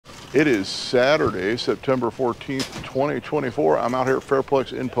It is Saturday, September 14th, 2024. I'm out here at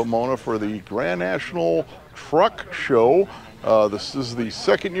Fairplex in Pomona for the Grand National Truck Show. This is the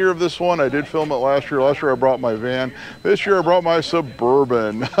second year of this one. I did film it last year. Last year I brought my van. This year I brought my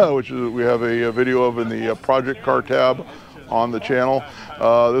Suburban, which is we have a video of in the project car tab on the channel.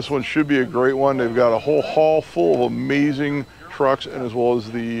 This one should be a great one. They've got a whole hall full of amazing trucks, and as well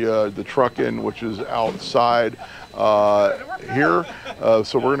as the truck-in, which is outside here.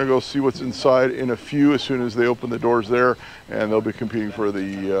 So we're gonna go see what's inside in a few as soon as they open the doors there, and they'll be competing for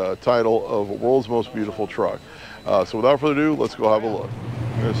the title of World's Most Beautiful Truck. So without further ado, let's go have a look.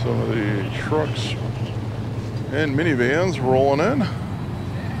 There's some of the trucks and minivans rolling in.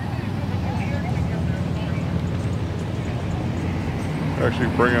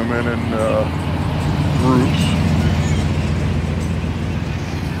 Actually bring them in groups.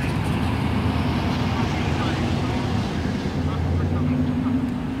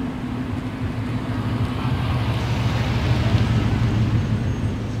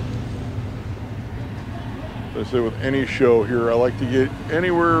 I say with any show here, I like to get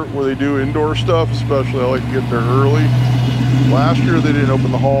anywhere where they do indoor stuff, especially I like to get there early. Last year they didn't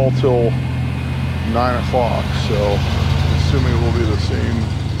open the hall till 9 o'clock, so assuming it will be the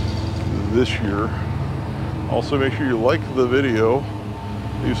same this year. Also make sure you like the video,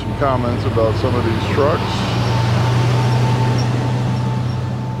 leave some comments about some of these trucks.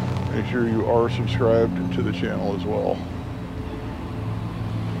 Make sure you are subscribed to the channel as well.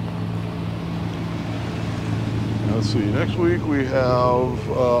 Let's see, next week we have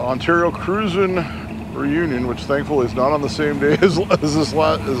Ontario Cruising Reunion, which thankfully is not on the same day as it was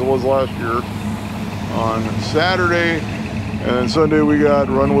last year, on Saturday. And then Sunday we got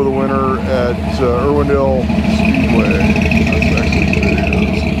Run with the Winner at Irwindale Speedway. That's actually what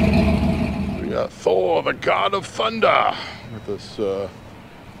it is. We got Thor, the God of Thunder, with this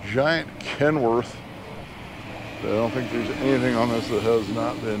giant Kenworth. I don't think there's anything on this that has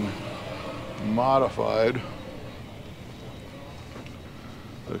not been modified.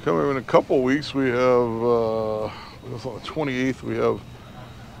 Coming in a couple weeks, we have, on the 28th, we have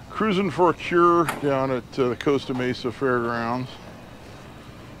Cruising for a Cure down at the Costa Mesa Fairgrounds.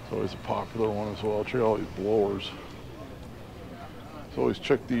 It's always a popular one as well. Check out all these blowers. So always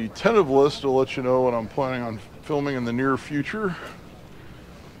check the tentative list to let you know what I'm planning on filming in the near future.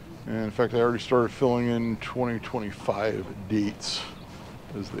 And in fact, I already started filling in 2025 dates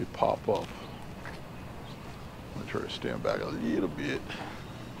as they pop up. I'm gonna try to stand back a little bit.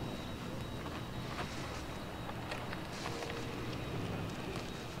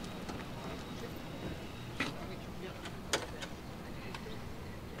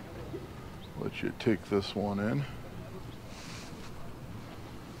 Let you take this one in.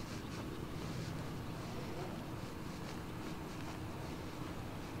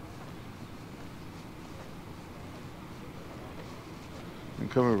 And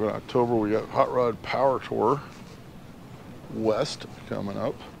coming up in October, we got Hot Rod Power Tour West coming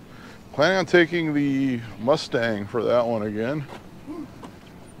up. Planning on taking the Mustang for that one again.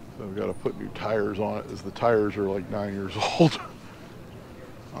 So I've got to put new tires on it, as the tires are like 9 years old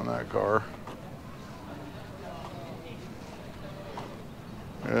on that car.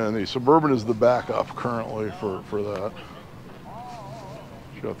 And the Suburban is the backup currently for that.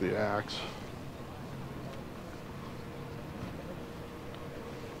 Check out the axe.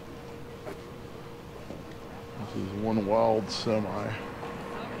 This is one wild semi.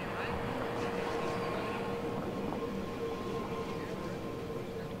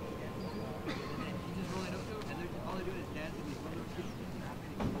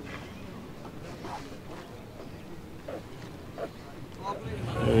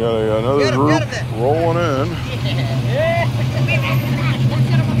 You got another group rolling in.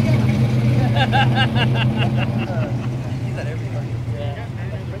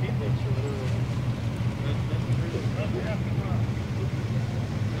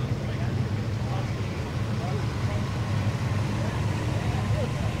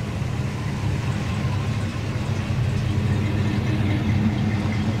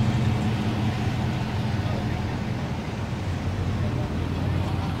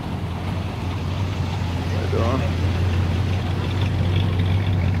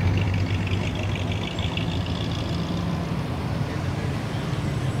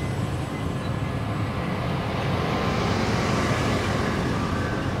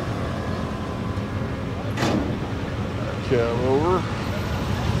 Cab over.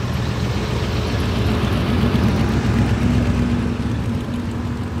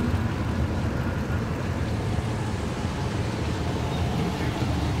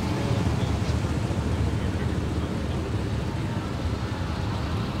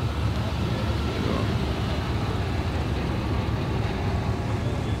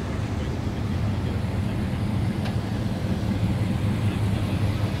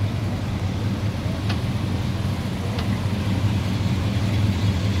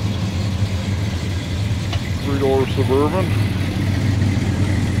 three-door Suburban.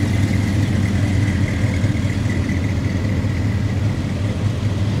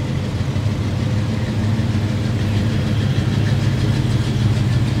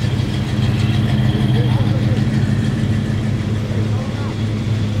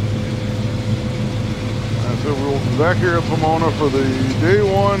 So we'll be back here at Pomona for the day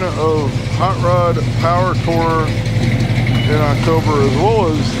one of Hot Rod Power Tour in October, as well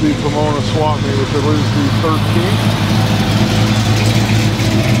as the Pomona Swap Meet, which I believe is the 13th.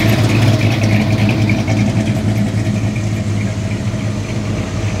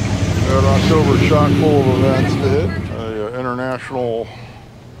 Got an October chock full of events to hit. International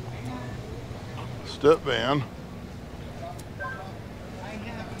step band.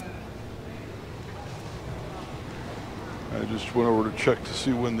 I just went over to check to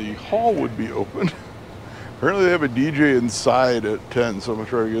see when the hall would be open. Apparently they have a DJ inside at 10, so I'm gonna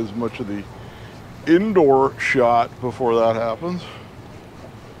try to get as much of the indoor shot before that happens.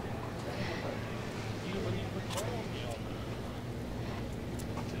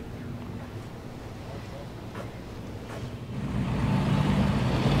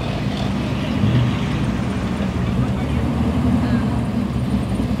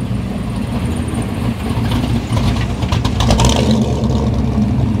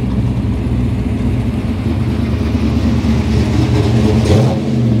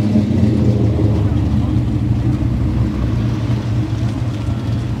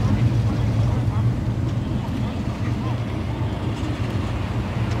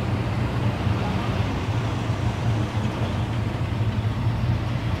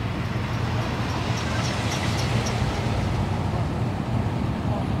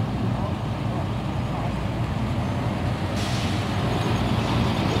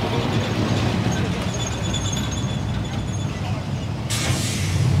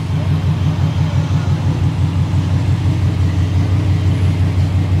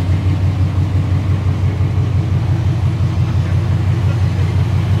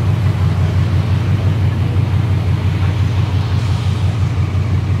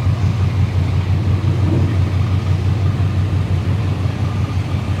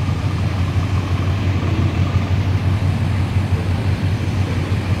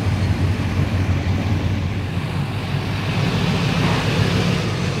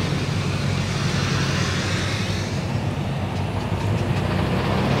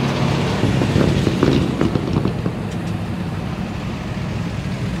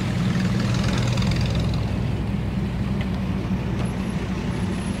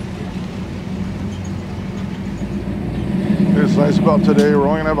 What's nice about today, we're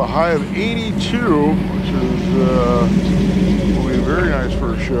only gonna have a high of 82, which is will be very nice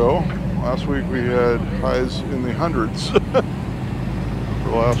for a show. Last week we had highs in the hundreds for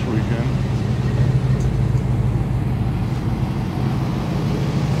last weekend.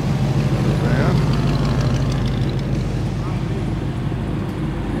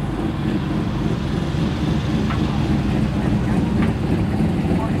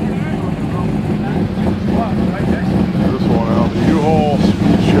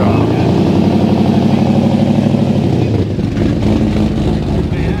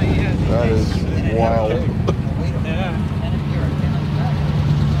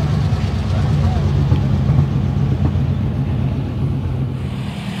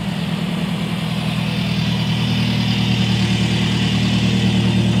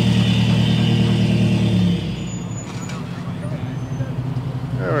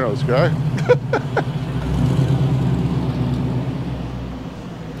 This guy.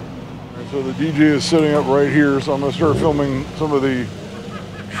 So the DJ is sitting up right here, so I'm going to start filming some of the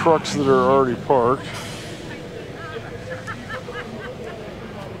trucks that are already parked,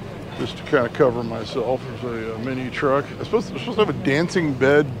 just to kind of cover myself. There's a mini truck. They're supposed to have a dancing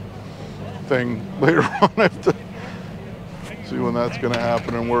bed thing later on. I have to see when that's going to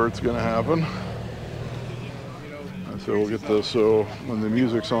happen and where it's going to happen. So we'll get this, so when the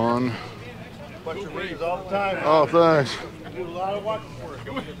music's on. Bunch of rings all the time. Oh, thanks. Do a lot of walking for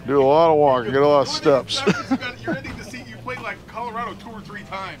it. Do a lot of walking, get a lot of steps. You're ending to see you played like Colorado 2 or 3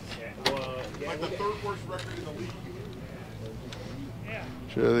 times. Like the 3rd worst record in the league.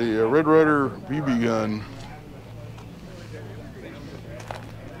 So the Red Ryder BB gun.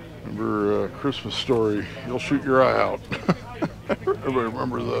 Remember Christmas Story, you'll shoot your eye out. Everybody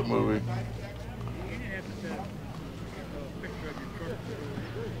remembers that movie.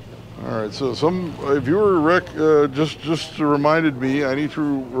 All right, so some viewer just reminded me, I need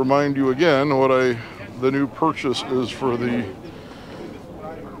to remind you again what the new purchase is for the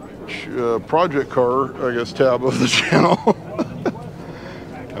project car, I guess, tab of the channel.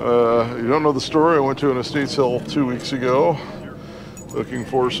 You don't know the story. I went to an estate sale 2 weeks ago looking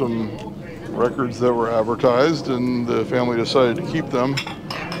for some records that were advertised, and the family decided to keep them,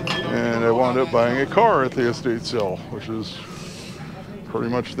 and I wound up buying a car at the estate sale, which is pretty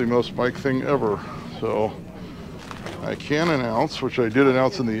much the most Mike thing ever. So I can announce, which I did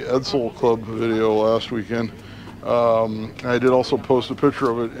announce in the Edsel Club video last weekend. I did also post a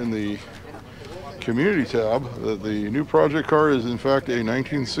picture of it in the community tab, that the new project car is in fact a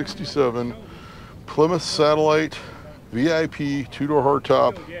 1967 Plymouth Satellite VIP 2-door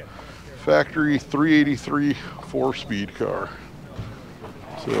hardtop factory 383 4-speed car.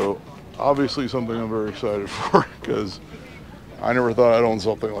 So obviously something I'm very excited for, because I never thought I'd own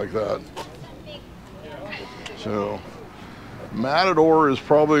something like that. So Matador is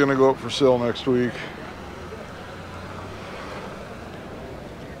probably going to go up for sale next week.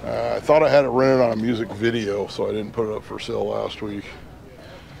 I thought I had it rented on a music video, so I didn't put it up for sale last week.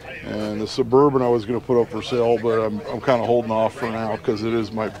 And the Suburban I was going to put up for sale, but I'm kind of holding off for now because it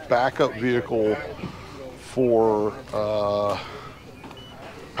is my backup vehicle for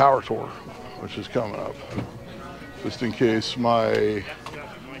Power Tour, which is coming up. Just in case my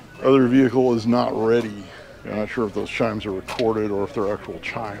other vehicle is not ready. I'm not sure if those chimes are recorded or if they're actual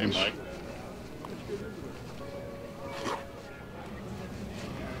chimes.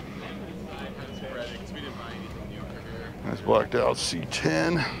 Nice blacked out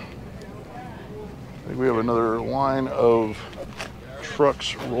C10. I think we have another line of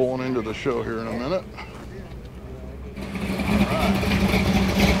trucks rolling into the show here in a minute.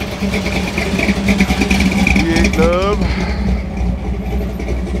 V8 dub.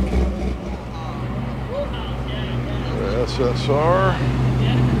 SSR.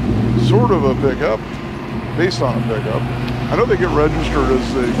 Sort of a pickup. Based on a pickup. I know they get registered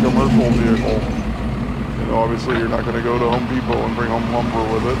as a commercial vehicle. You know, obviously you're not going to go to Home Depot and bring home lumber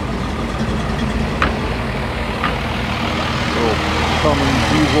with it. Cummins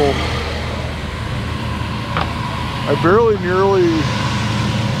diesel. I nearly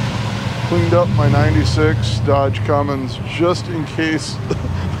cleaned up my 96 Dodge Cummins just in case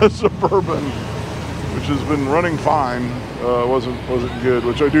the Suburban, which has been running fine, wasn't good,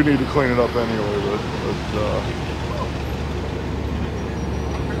 which I do need to clean it up anyway, but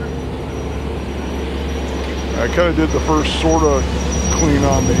I kind of did the first sort of clean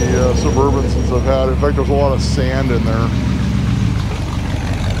on the Suburban since I've had it. In fact, there's a lot of sand in there.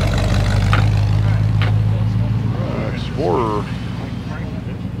 Explorer.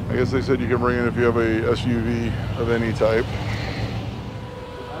 I guess they said you can bring it if you have a SUV of any type.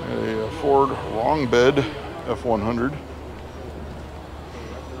 A Ford Wrong Bed F100.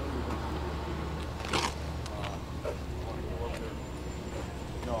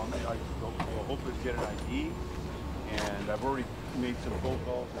 Hopefully get an ID, and I've already made some phone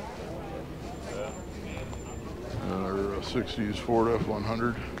calls. Another 60s Ford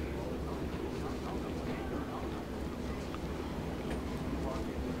F100.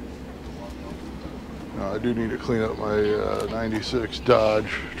 I do need to clean up my 96 Dodge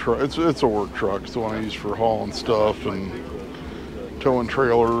truck. It's a work truck. It's the one I use for hauling stuff and towing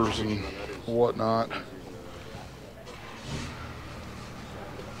trailers and whatnot.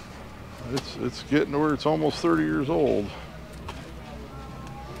 It's getting to where it's almost 30 years old.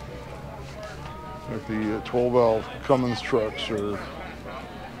 Like the 12-valve Cummins trucks are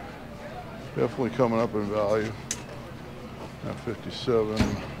definitely coming up in value. That 57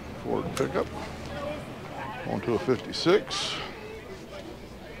 Ford pickup. On to a 56.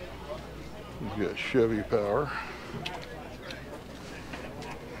 We've got Chevy power.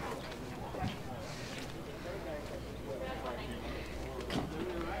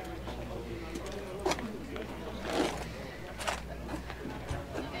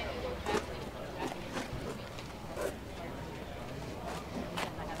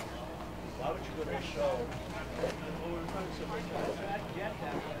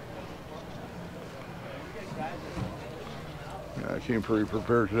 Yeah, I came pretty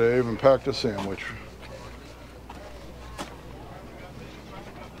prepared today. I even packed a sandwich.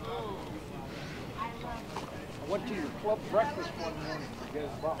 I went to your club breakfast one morning to get a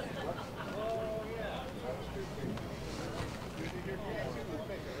bottle.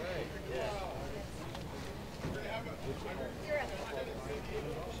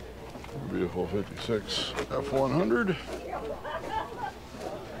 Beautiful 56 F100.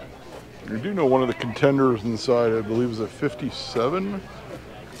 You do know one of the contenders inside, I believe, is a 57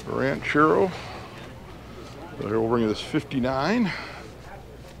 Ranchero. So here we'll bring you this 59.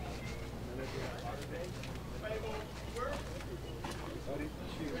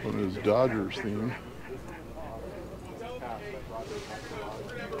 One is Dodgers theme.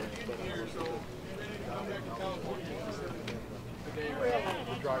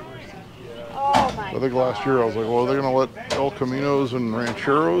 Oh my I think last year I was like, well, they're going to let El Caminos and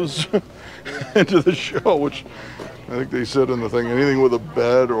Rancheros into the show, which I think they said in the thing, anything with a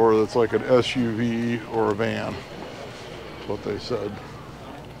bed or that's like an SUV or a van. That's what they said.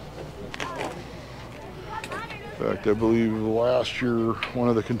 In fact, I believe last year one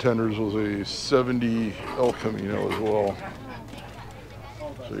of the contenders was a 70 El Camino as well.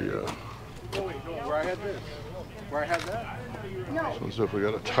 So yeah. Where I had this? Where I had that? So it's definitely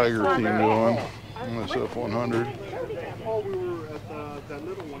got a tiger theme going on this F100. Oh, we were at that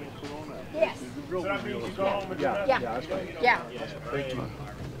little one in Pomona. Yes. Yeah, that's right. Yeah. Thank you.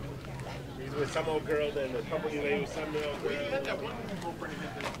 He's with some old girl, then the company lady with some old girl.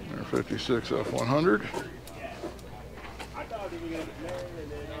 56 F100. I thought he was going to get married,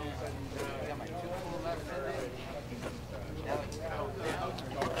 and then all of a sudden,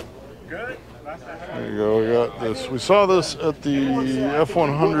 good. There you go. We got this. We saw this at the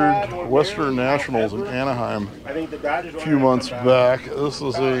F100 Western Nationals in Anaheim a few months back. This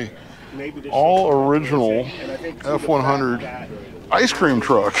is a all original F100 ice cream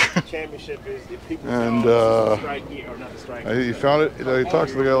truck. And he found it. I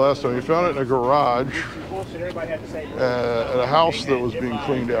talked to the guy last time. He found it in a garage at a house that was being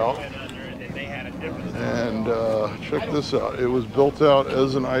cleaned out. And check this out. It was built out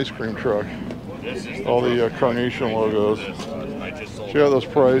as an ice cream truck. All the Carnation logos. Check out those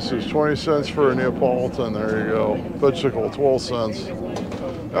prices. 20 cents for a Neapolitan. There you go. Bicycle, 12 cents.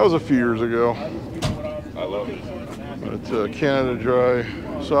 That was a few years ago. I love it. But Canada Dry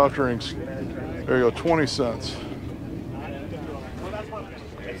soft drinks. There you go, 20 cents.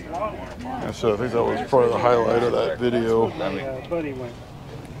 And so I think that was probably the highlight of that video. Buddy went.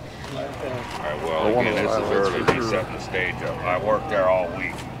 All right, well, again, this is early. He's setting the stage up. I worked there all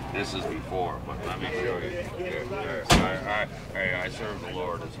week. This is before, but let me show you. I serve the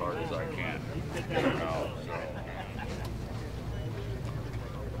Lord as hard as I can. You know, so.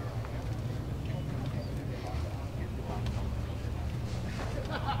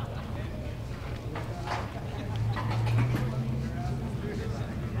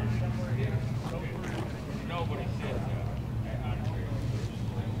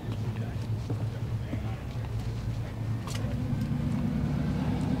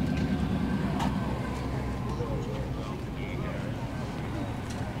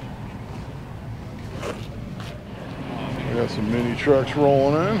 We got some mini trucks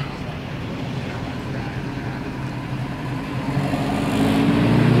rolling in.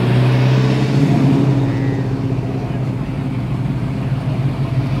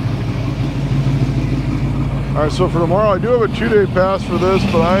 All right, so for tomorrow, I do have a 2-day pass for this,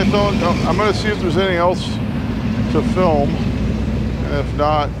 but I thought I'm going to see if there's anything else to film. And if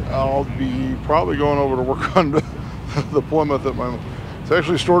not, I'll be probably going over to work on the Plymouth at my. It's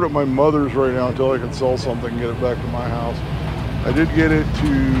actually stored at my mother's right now until I can sell something and get it back to my house. I did get it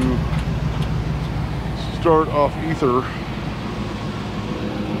to start off ether,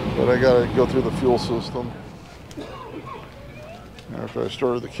 but I got to go through the fuel system. After I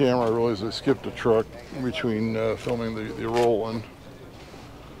started the camera, I realized I skipped a truck in between filming the roll-in.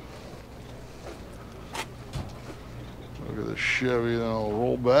 Look at this Chevy, then I'll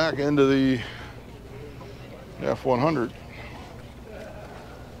roll back into the F100.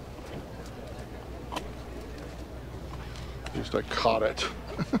 At least I caught it.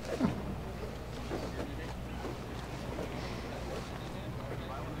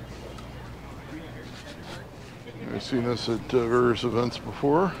 I've seen this at various events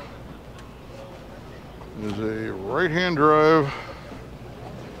before. It is a right-hand drive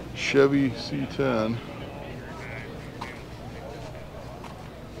Chevy C10.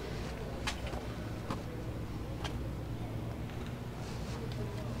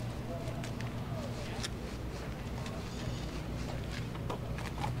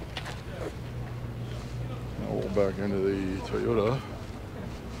 Back into the Toyota.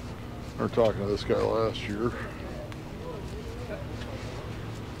 We were talking to this guy last year.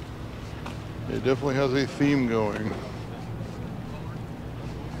 It definitely has a theme going.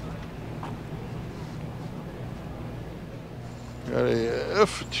 Got a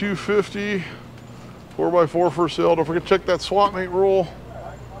F250 4x4 for sale. Don't forget to check that swap meet rule.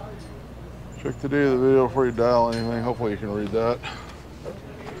 Check the date of the video before you dial anything. Hopefully you can read that.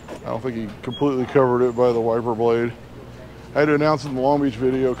 I don't think he completely covered it by the wiper blade. I had to announce it in the Long Beach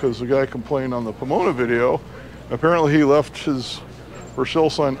video because the guy complained on the Pomona video. Apparently he left his for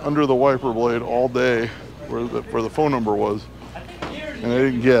sale sign under the wiper blade all day where the phone number was. And I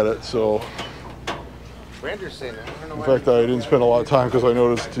didn't get it, so Rander's saying that. I don't know In why fact, I didn't spend a lot of time because I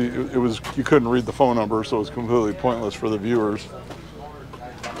noticed it was you couldn't read the phone number, so it was completely pointless for the viewers.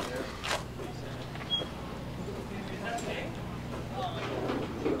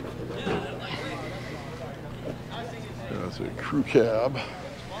 That's a crew cab.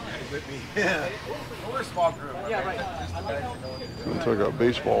 Yeah. We're a small group. Yeah, right. I took a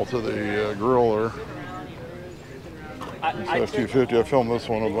baseball to the grill there. F-250. I filmed this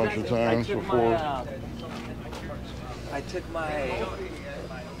one a bunch of times before. I took my...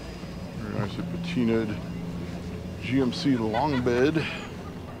 Very nicely patinaed GMC long bed.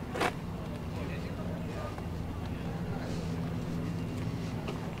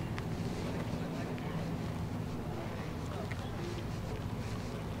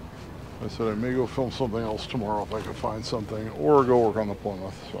 I said I may go film something else tomorrow if I can find something, or go work on the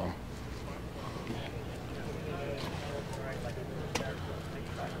Plymouth. So.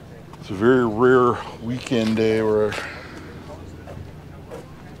 It's a very rare weekend day where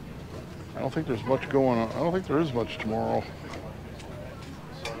I don't think there's much going on. I don't think there is much tomorrow.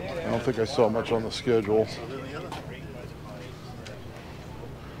 I don't think I saw much on the schedule.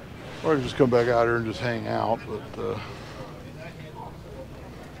 Or I could just come back out here and just hang out, but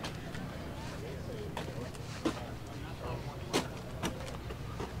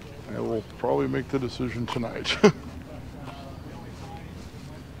I will probably make the decision tonight.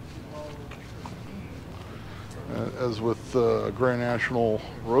 As with Grand National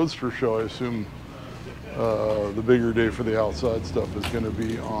Roadster Show, I assume the bigger day for the outside stuff is going to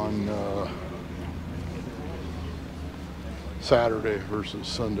be on Saturday versus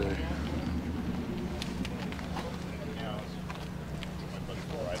Sunday.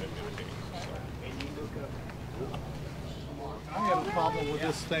 I have a problem with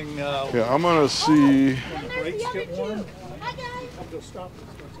this thing. Yeah, I'm going to see. When the brakes get warm,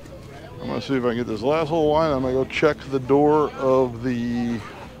 I'm going to see if I can get this last little line. I'm going to go check the door of the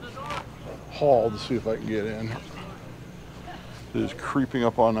hall to see if I can get in. It is creeping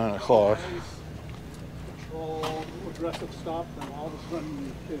up on 9 o'clock. control, aggressive stop, then all of a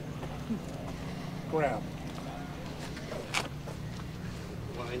sudden it grab.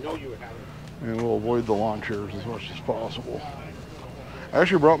 Well, I know you would have it. And we'll avoid the lawn chairs as much as possible. I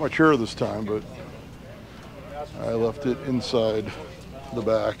actually brought my chair this time, but I left it inside the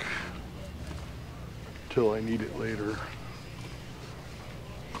back till I need it later.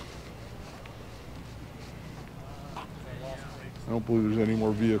 I don't believe there's any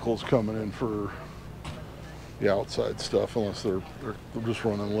more vehicles coming in for the outside stuff unless they're just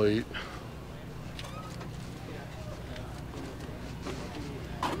running late.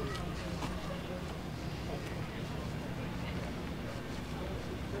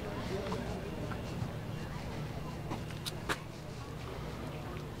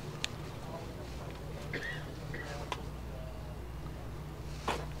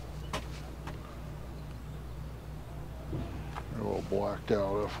 Blacked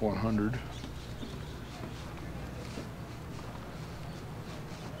out F100.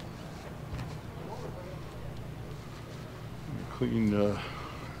 Clean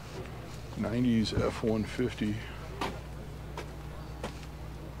 90s F150.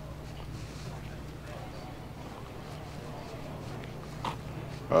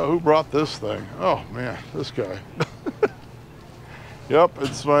 Who brought this thing? Oh man, this guy. Yep,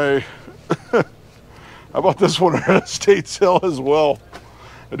 it's my I bought this one at a estate sale as well.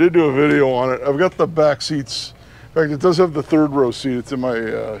 I did do a video on it. I've got the back seats. In fact, it does have the third row seat. It's in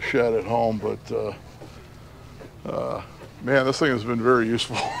my shed at home, but man, this thing has been very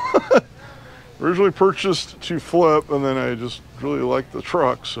useful. Originally purchased to flip, and then I just really liked the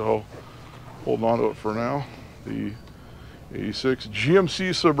truck, so holding on to it for now. The 86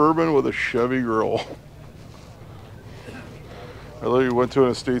 GMC Suburban with a Chevy grill. I literally went to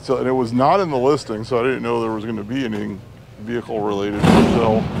an estate sale, and it was not in the listing, so I didn't know there was going to be anything vehicle related to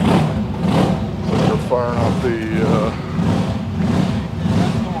sell. So they're firing up the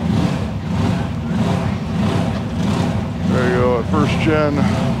there you go, a first gen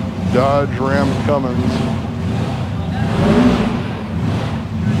Dodge Ram Cummins.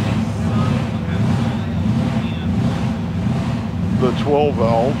 The 12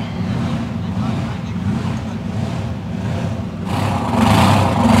 valve.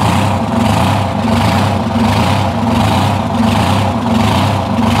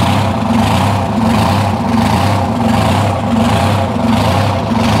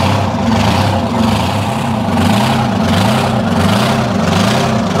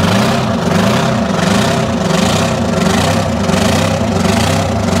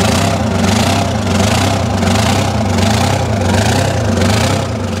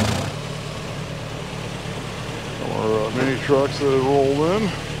 rolling.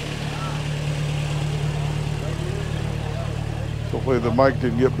 Hopefully the mic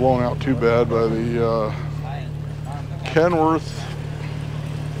didn't get blown out too bad by the Kenworth.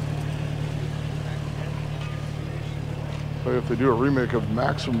 So if they do a remake of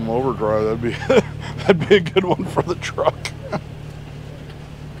Maximum Overdrive, that'd be that'd be a good one for the truck.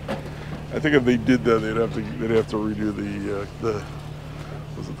 I think if they did that, they'd have to redo the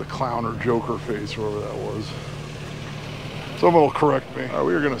was it the clown or Joker face, or whatever that was. Someone will correct me.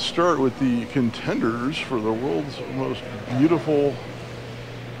 We are going to start with the contenders for the world's most beautiful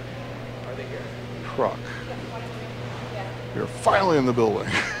truck. We are finally in the building.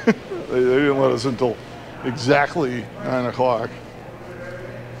 They didn't let us until exactly 9 o'clock.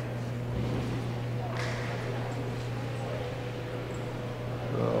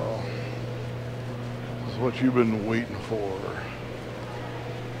 So, this is what you've been waiting for.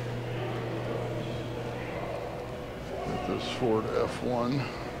 Get this Ford F1.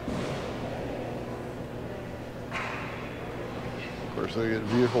 Of course, they get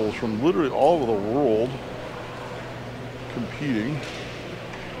vehicles from literally all over the world competing.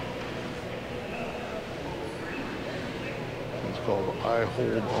 It's called I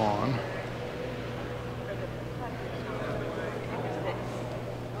Hold On.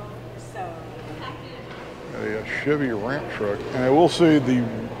 A Chevy ramp truck. And I will say the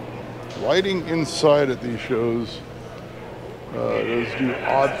lighting inside at these shows does do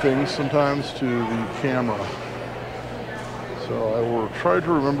odd things sometimes to the camera. So I will try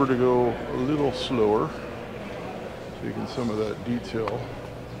to remember to go a little slower so you can see some of that detail.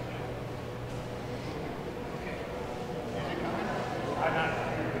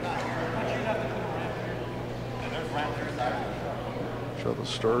 Show the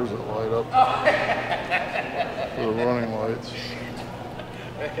stars that light up for the running lights.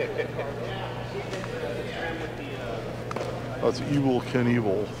 That's Evil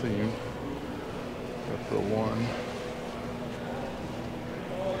Knievel theme. Got the one.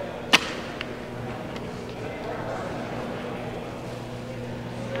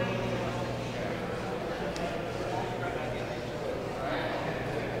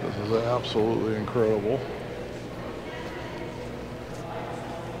 This is absolutely incredible.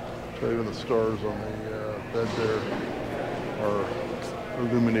 Even the stars on the bed there are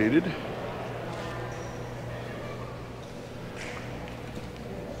illuminated.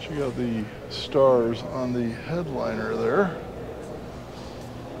 Check out the stars on the headliner there.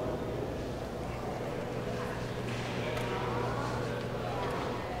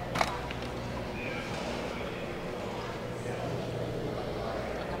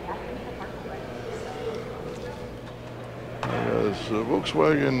 There's a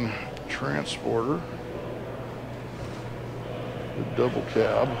Volkswagen Transporter, the double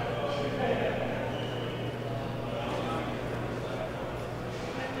cab.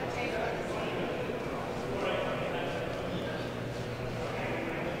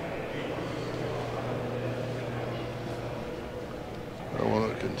 One of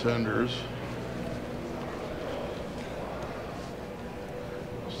the contenders.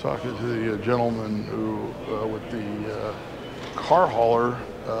 I was talking to the gentleman who, with the car hauler.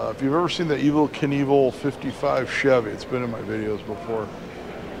 If you've ever seen the Evil Knievel 55 Chevy, it's been in my videos before.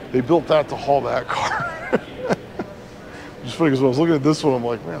 They built that to haul that car. Just funny because when I was looking at this one, I'm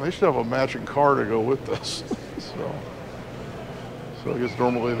like, man, they should have a matching car to go with this. So I guess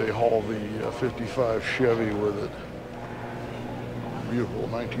normally they haul the 55 Chevy with it. Beautiful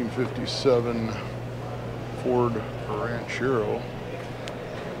 1957 Ford Ranchero.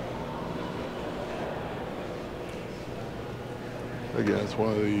 Again, it's one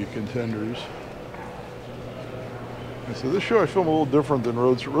of the contenders. And so this show I film a little different than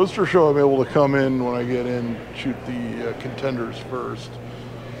Roadster. Roadster show I'm able to come in when I get in, shoot the contenders first.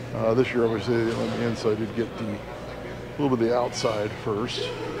 This year obviously they didn't let me in, so I did get a little bit of the outside first.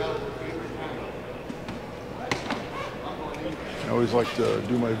 I always like to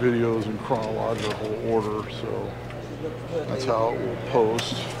do my videos in chronological order, so that's how it will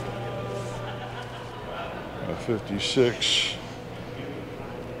post. 56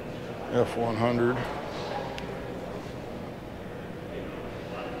 F100.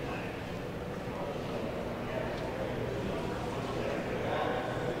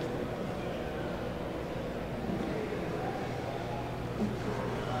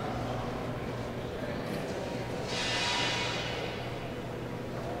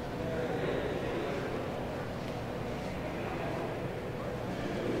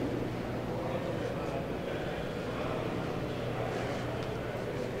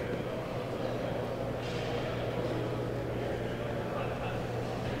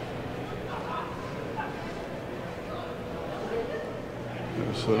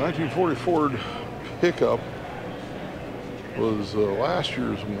 This 1940 Ford pickup was last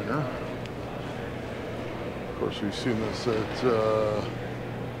year's winner. Of course, we've seen this at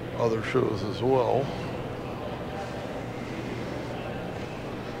other shows as well.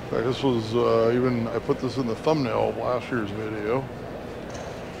 In fact, this was I put this in the thumbnail of last year's video.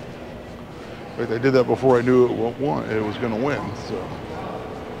 In fact, I did that before I knew it was going to win. So,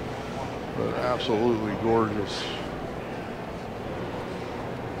 but absolutely gorgeous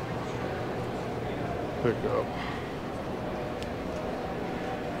pickup.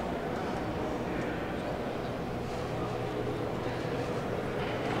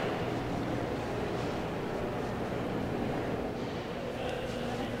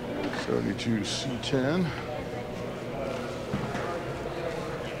 '72 C10.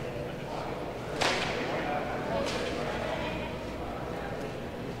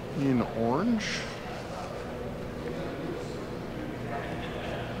 In orange.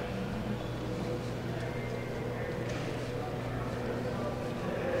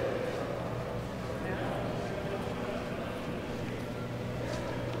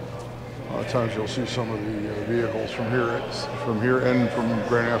 A lot of times you'll see some of the vehicles from here and from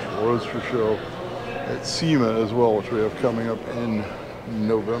Grand National Roadster Show at SEMA as well, which we have coming up in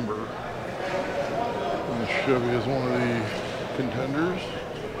November. And Chevy is one of the contenders.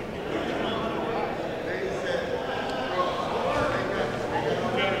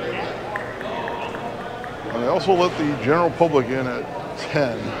 And I also let the general public in at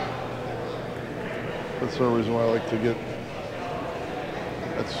 10. That's the reason why I like to get.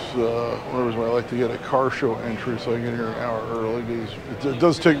 That's one reason why I like to get a car show entry, so I can get here an hour early. Because it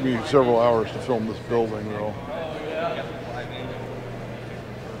does take me several hours to film this building, though.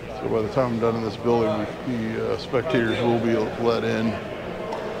 So by the time I'm done in this building, the spectators will be let in.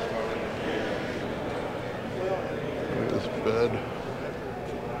 Look at this bed.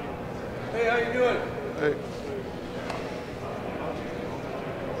 Hey, how you doing? Hey.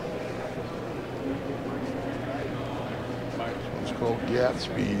 It's called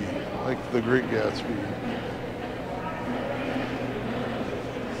Gatsby, like the Great Gatsby.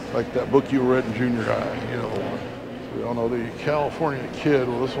 Like that book you read in junior high, you know the one. So we all know the California Kid.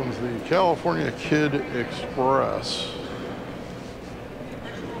 Well, this one's the California Kid Express.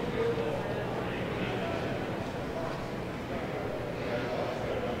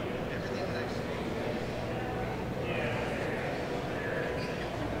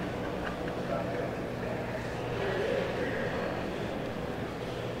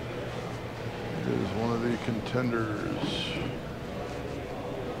 One of the contenders.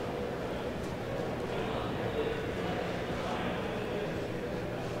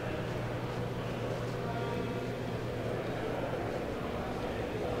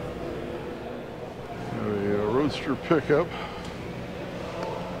 A Roadster pickup.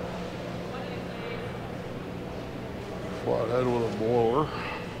 Flathead with a blower.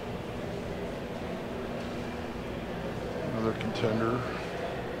 Another contender.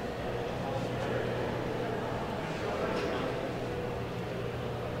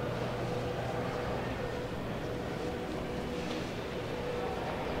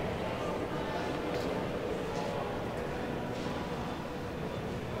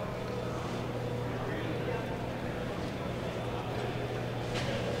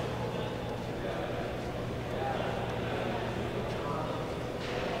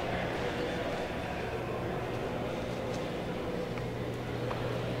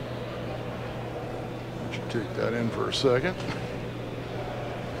 Take that in for a second.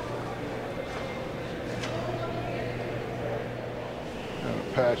 An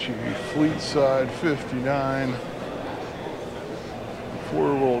Apache Fleet Side 59,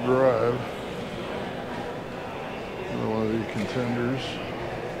 four-wheel drive. Another one of the contenders.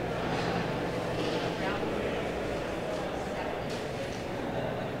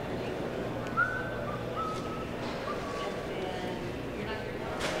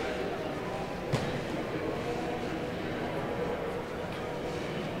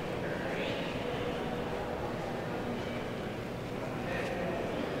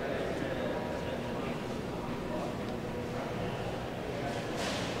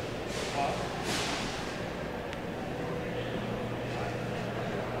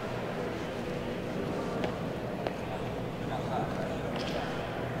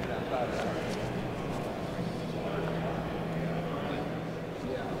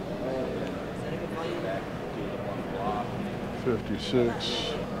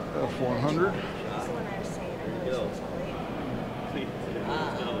 '56 F100.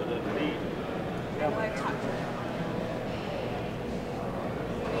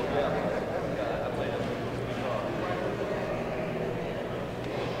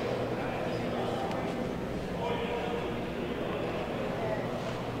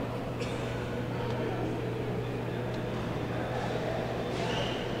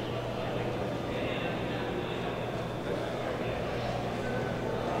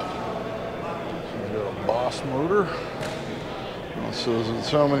 exhaust motor. It says it's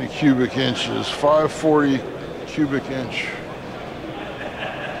how many cubic inches? 540 cubic inch.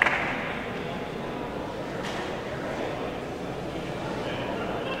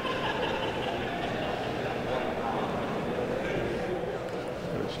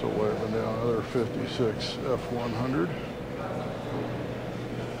 They're still waving down another 56 F100.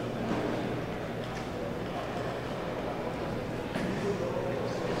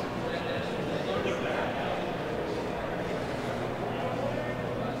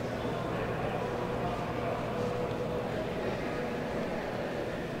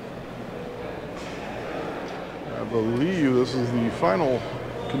 I believe this is the final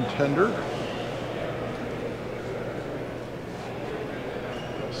contender.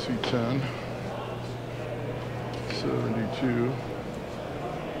 C10, 72.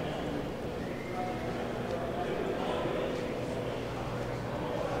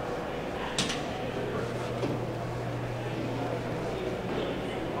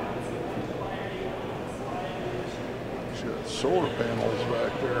 She's got solar panels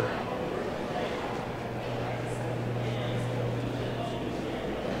back there.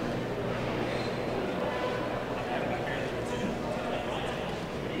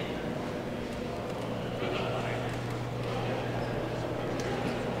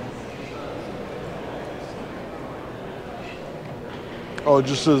 Oh, it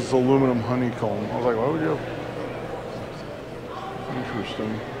just says aluminum honeycomb. I was like, why would you have?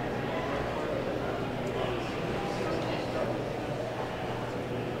 Interesting.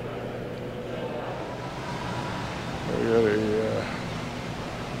 I got a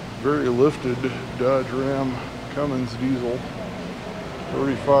very lifted Dodge Ram Cummins diesel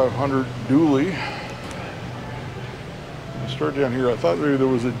 3500 dually. I'll start down here. I thought maybe there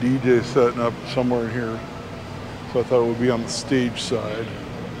was a DJ setting up somewhere in here. So I thought it would be on the stage side.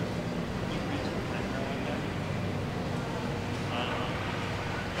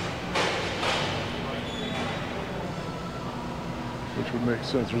 Which would make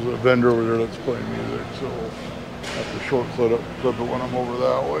sense. There's a vendor over there that's playing music, so I'll have to short clip it when I'm over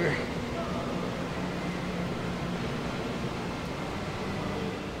that way.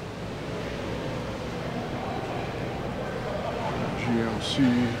 GMC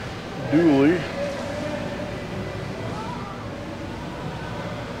dually.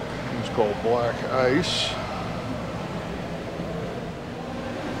 Called Black Ice.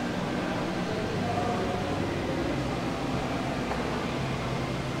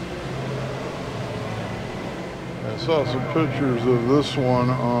 I saw some pictures of this one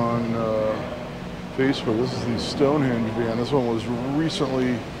on Facebook. This is the Stonehenge van. This one was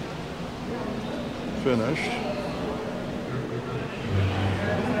recently finished.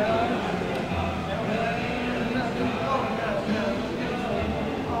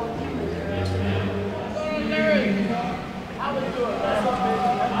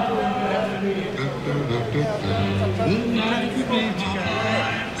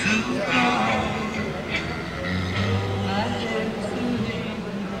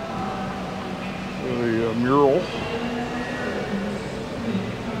 The mural.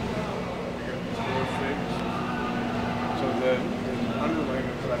 So the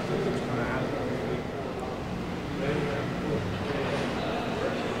underlayment for that is kind of out.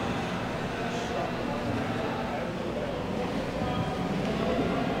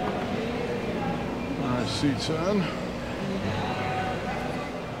 Nice seats in.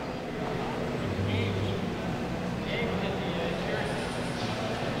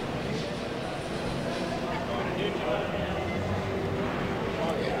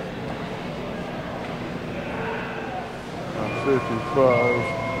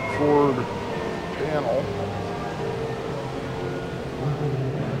 '55 Ford panel.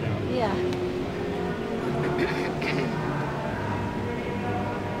 Yeah.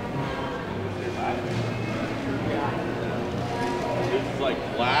 It's like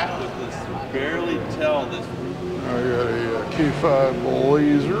black with this, barely tell this. I got a K5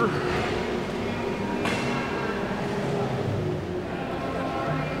 Blazer.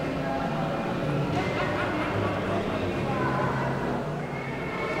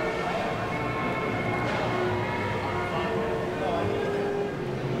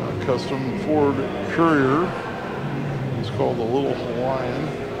 Custom Ford Courier. It's called the Little Hawaiian.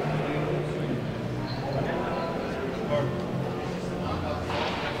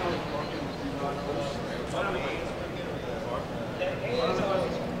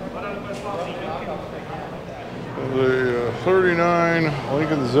 The 39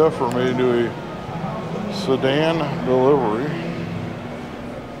 Lincoln Zephyr made into a sedan delivery.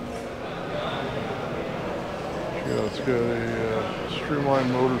 Yeah, it's got a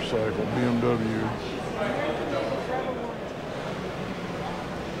streamlined motorcycle, BMW.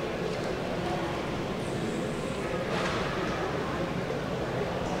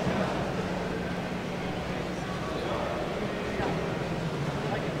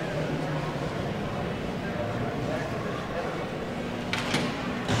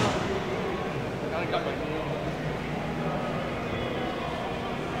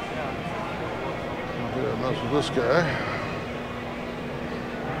 this guy.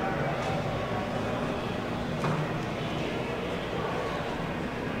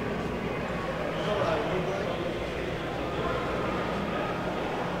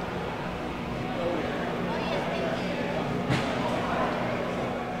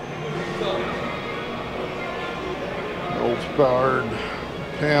 Powered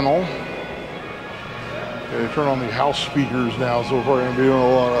panel. Okay, turn on the house speakers now, so we're probably going to be doing a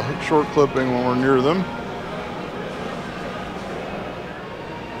lot of short clipping when we're near them.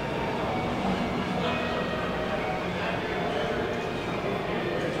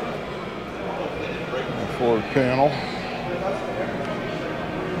 Ford panel.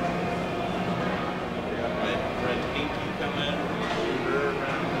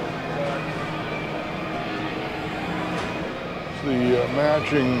 The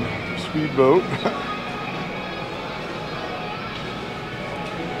matching speedboat.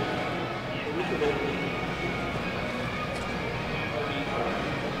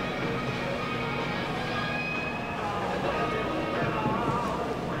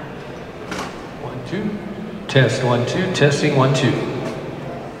 One, two. Test 1 2. Testing 1 2.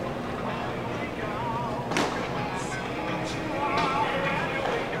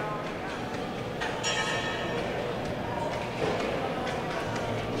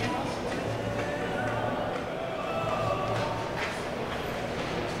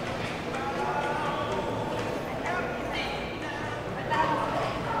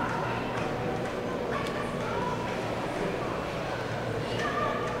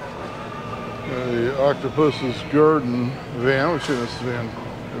 The Octopus's Garden van. We've seen this van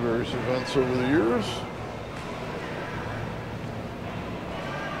at various events over the years.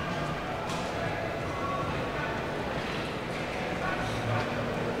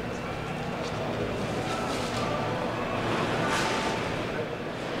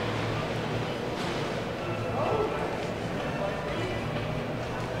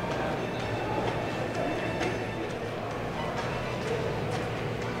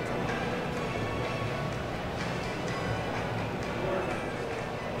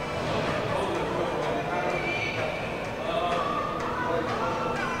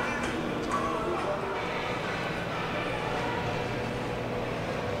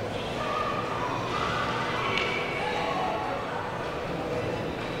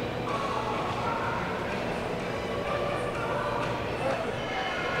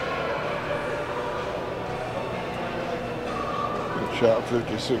 Shop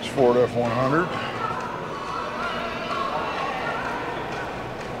 56 Ford F100.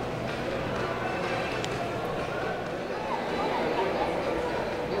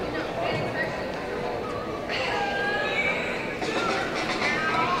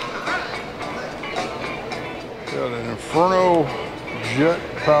 Got an Inferno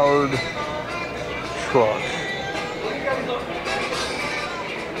jet-powered truck.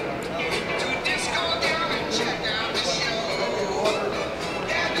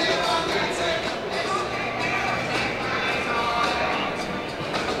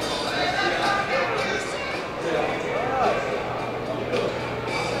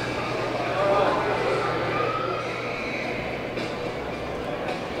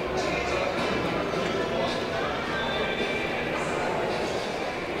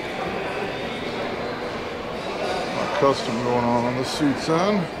 Custom going on the seats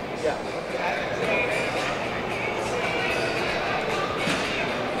end.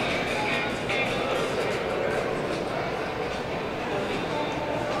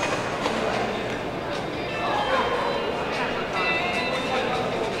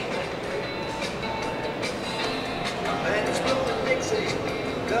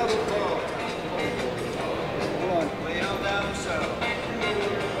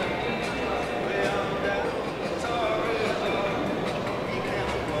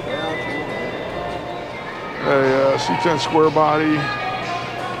 A C10 square body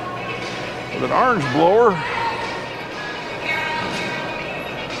with an orange blower.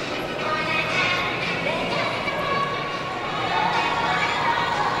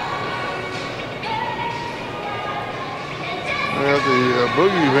 We have the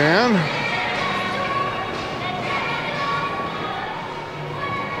boogie van.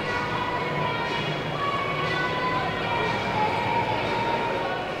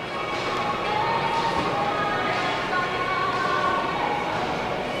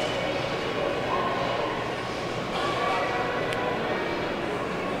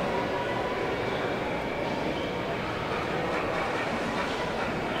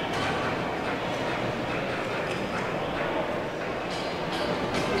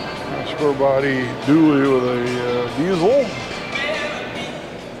 Square body dually with a diesel.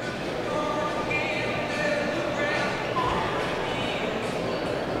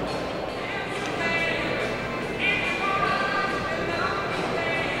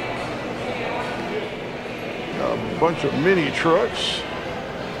 bunch of mini trucks.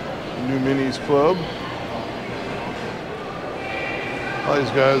 New Minis Club. These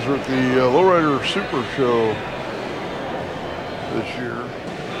guys were at the Lowrider Super Show this year.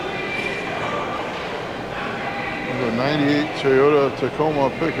 The 98 Toyota Tacoma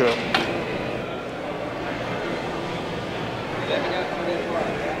pickup.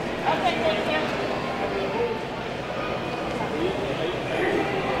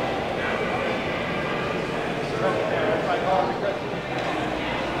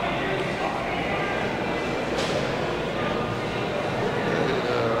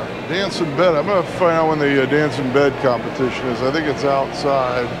 Dance in bed. I'm going to find out when the dance in bed competition is. I think it's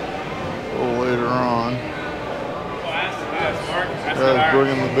outside a little later on. Guys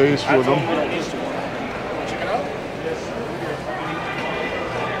bringing the bass with them.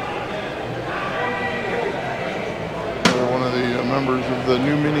 They're one of the members of the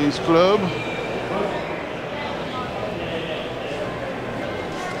New Minis Club.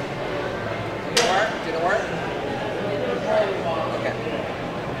 Did it work? Okay.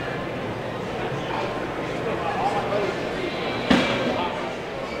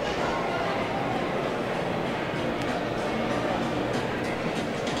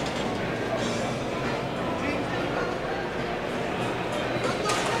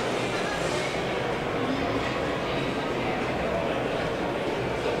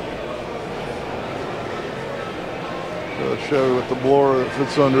 Chevy with the blower that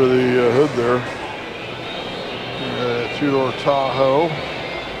fits under the hood there. Two-door Tahoe.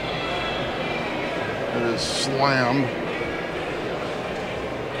 It is slammed.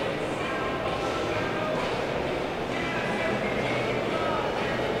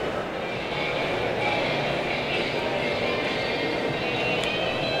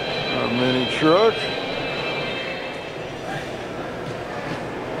 Our mini truck.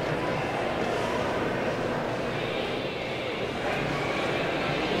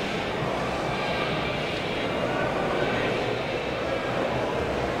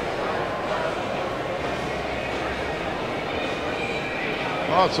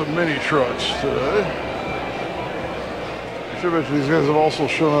 Lots of mini trucks today. I should mention these guys have also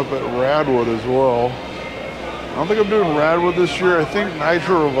shown up at Radwood as well. I don't think I'm doing Radwood this year. I think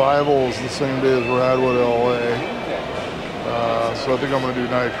Nitro Revival is the same day as Radwood LA. So I think I'm going to do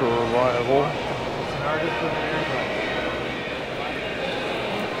Nitro Revival.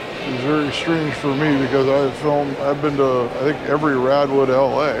 It's very strange for me because I've been to, I think, every Radwood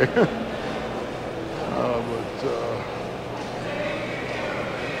LA.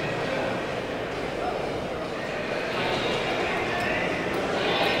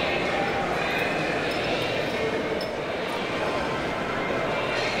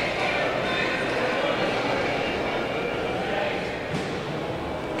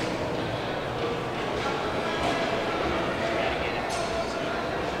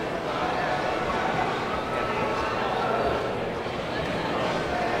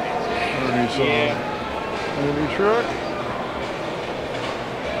 Mini truck.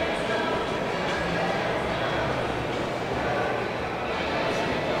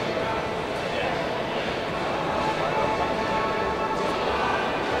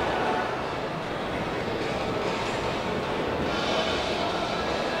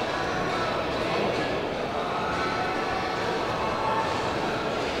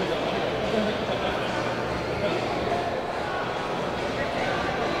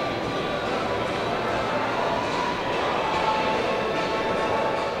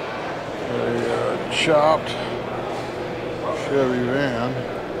 Chopped Chevy van.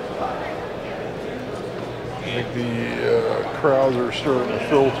 I think the crowds are starting to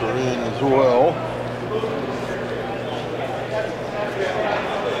filter in as well.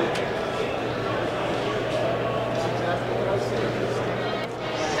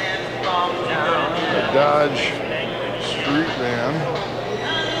 A Dodge Street van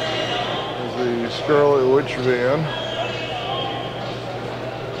is the Scarlet Witch van.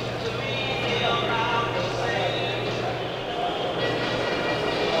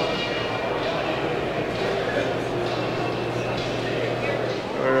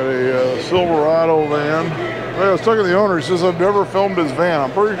 Silverado van. I was talking to the owner. He says I've never filmed his van.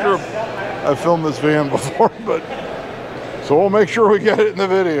 I'm pretty sure I've filmed this van before, but so we'll make sure we get it in the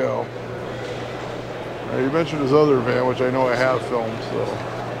video. You mentioned his other van, which I know I have filmed. So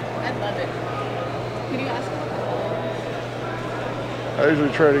I love it. Can you ask him? I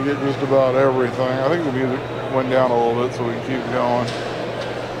usually try to get just about everything. I think the music went down a little bit, so we can keep going.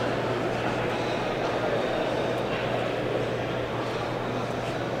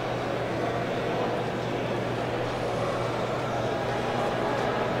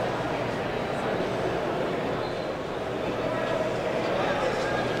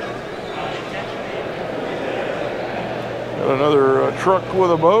 truck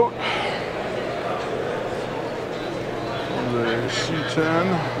with a boat. The C10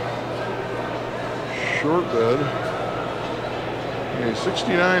 short bed. A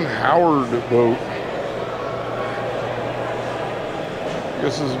 69 Howard boat. I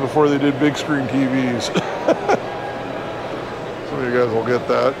guess this is before they did big screen TVs. Some of you guys will get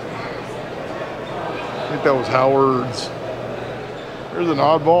that. I think that was Howard's. There's an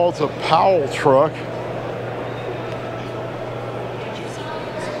oddball. It's a Powell truck.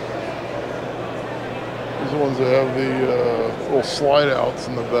 These are the ones that have the little slide outs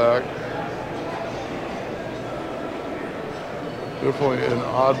in the back. Definitely an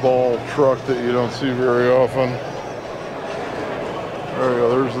oddball truck that you don't see very often. There you go,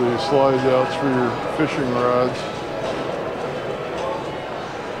 there's the slide outs for your fishing rods.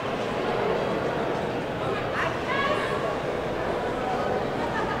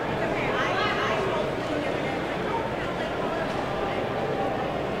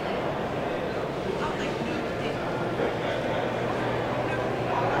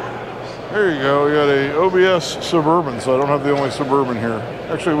 There you go, we got a OBS Suburban, so I don't have the only Suburban here.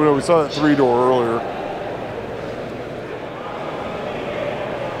 Actually, we saw that 3-door earlier.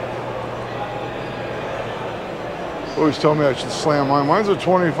 Always tell me I should slam mine. Mine's a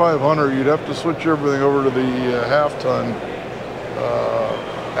 2500. You'd have to switch everything over to the half-ton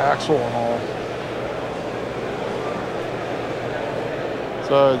axle and all.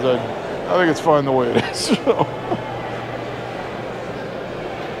 Besides, I think it's fine the way it is. So.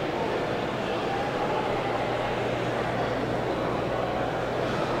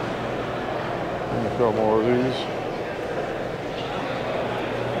 A couple more of these.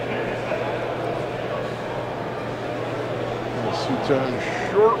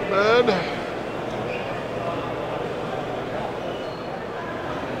 C10 short bed.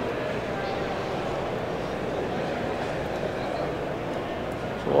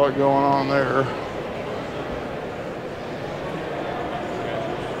 There's a lot going on there.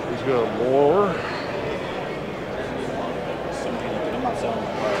 He's got a blower.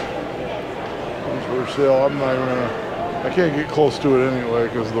 For sale. I'm not even gonna, I can't get close to it anyway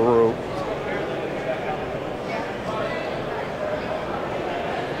because of the rope.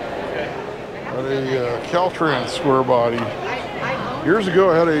 Got a Caltrans square body. Years ago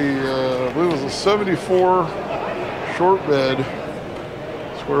I had a, I believe it was a 74 short bed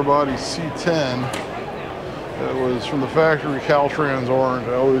square body C10 that was from the factory Caltrans orange.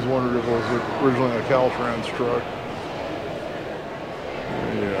 I always wondered if it was originally a Caltrans truck.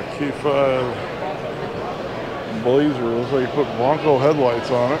 Yeah, K5 Blazer. Looks like you put Bronco headlights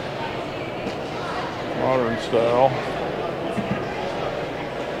on it. Modern style.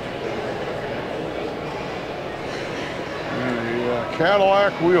 The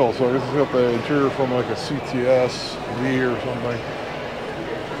Cadillac wheel. So I guess it's got the interior from like a CTS V or something.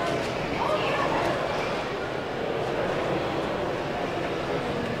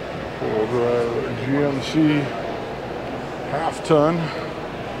 Full drive GMC half-ton.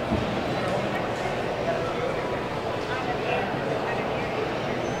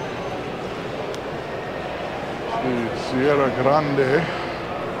 Sierra Grande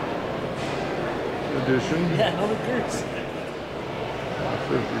edition. Yeah, no recruits.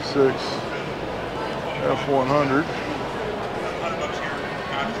 56 F100.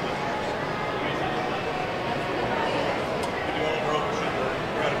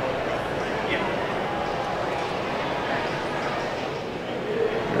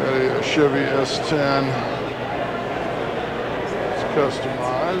 Got a Chevy S10. It's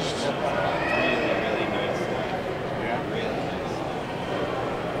customized.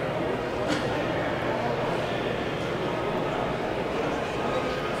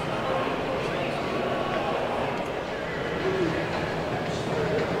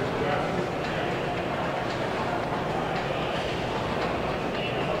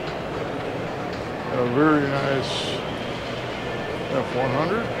 A very nice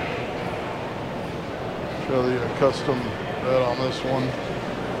F100. Show the custom bed on this one.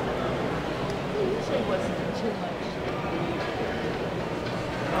 It wasn't too much.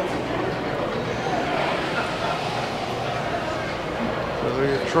 So they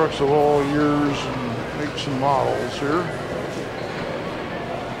get trucks of all years and makes and models here.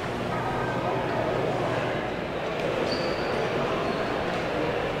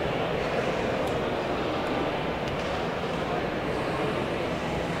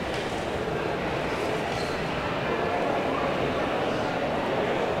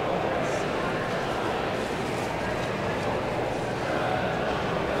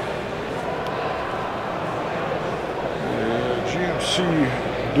 GMC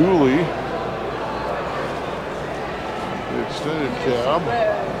dually, the extended cab.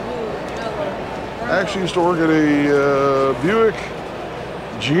 I actually used to work at a Buick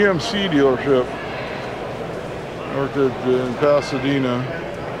GMC dealership. I worked in Pasadena.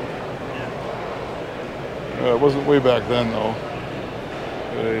 It wasn't way back then though.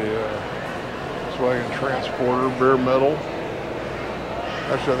 A Volkswagen Transporter, bare metal.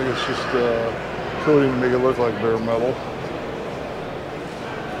 Actually, I think it's just coating to make it look like bare metal.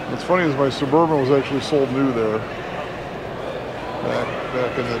 What's funny is my Suburban was actually sold new there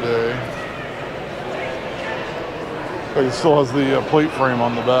back in the day. Like it still has the plate frame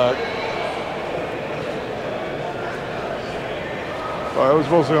on the back. I was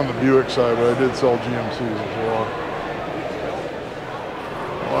mostly on the Buick side, but I did sell GMCs as well.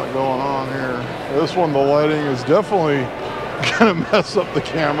 A lot going on here. This one, the lighting is definitely gonna mess up the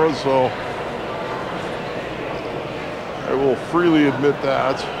camera, so I will freely admit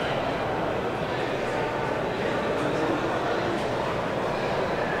that.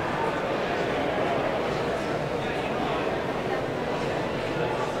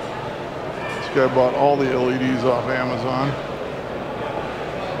 This guy bought all the LEDs off Amazon.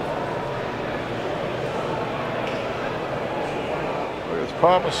 Look, it's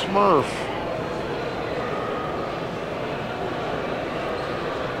Papa Smurf.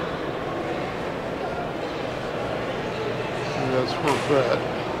 That's perfect.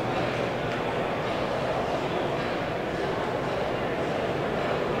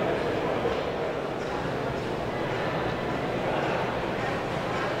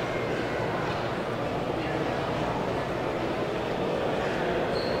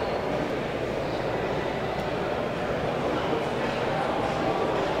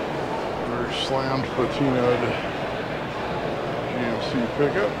 Very slammed patinaed GMC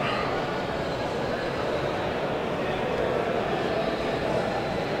pickup.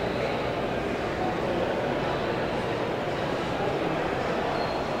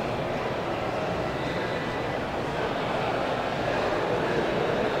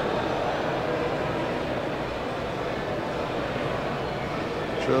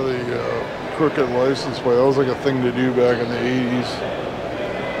 The crooked license plate, that was like a thing to do back in the 80s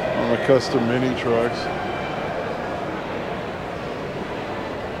on the custom mini trucks.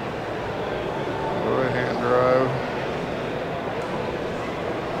 Right-hand drive.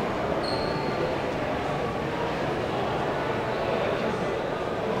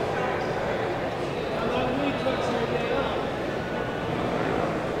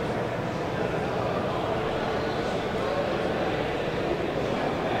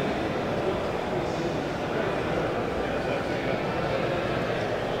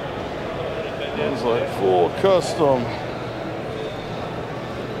 It's like full custom.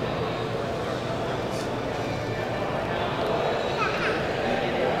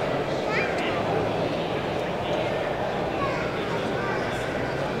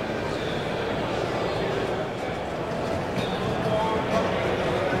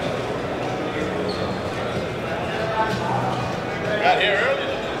 Got here early.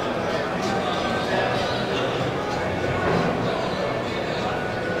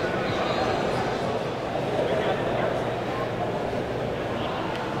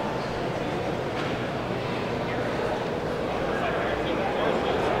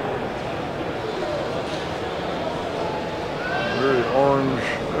 Very orange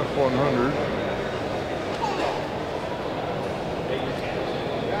F100.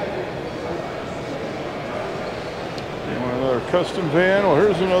 You want another custom van? Well,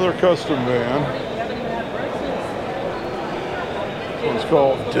 here's another custom van. This one's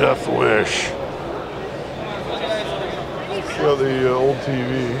called Death Wish. Show the old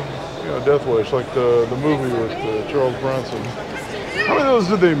TV. You know, Death Wish, like the movie with Charles Bronson. How many of those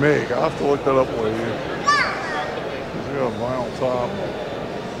did they make? I'll have to look that up later. It's got a vinyl top.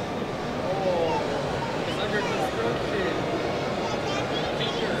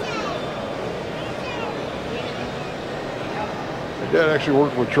 My dad actually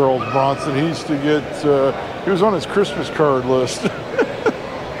worked with Charles Bronson. He used to get, he was on his Christmas card list.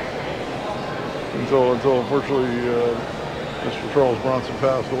 until unfortunately Mr. Charles Bronson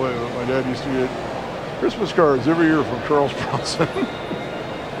passed away. But my dad used to get Christmas cards every year from Charles Bronson.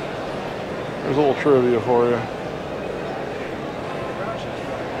 There's a little trivia for you.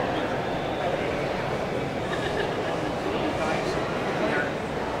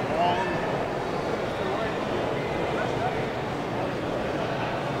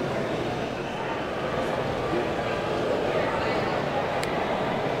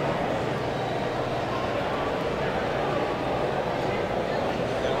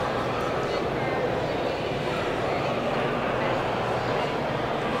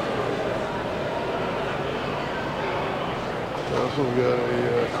 also got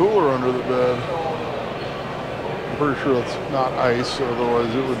a cooler under the bed. I'm pretty sure that's not ice,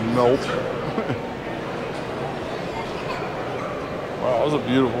 otherwise it would melt. Wow, that was a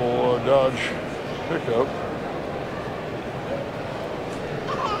beautiful Dodge pickup.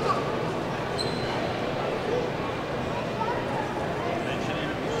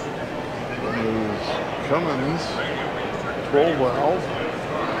 Cummins 12 valve.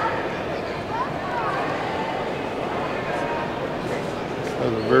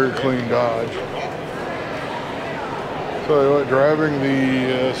 That's a very clean Dodge. So driving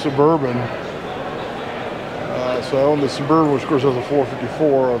the Suburban. So I own the Suburban, which of course has a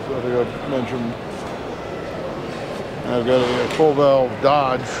 454. I think I've mentioned. And I've got a 12 valve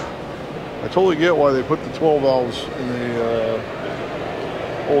Dodge. I totally get why they put the 12 valves in the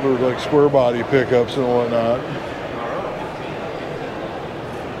older like square body pickups and whatnot.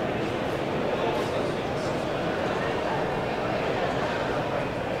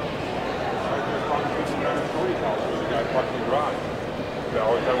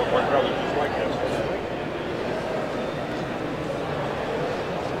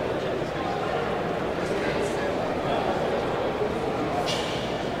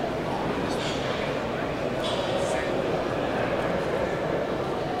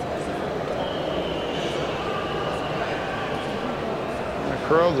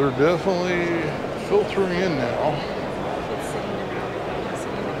 Crowds are definitely filtering in now.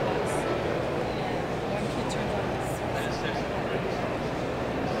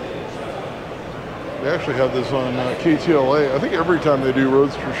 They actually have this on KTLA. I think every time they do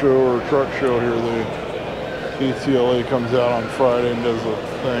Roadster Show or Truck Show here, KTLA comes out on Friday and does a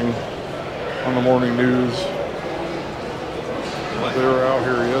thing on the morning news. They were out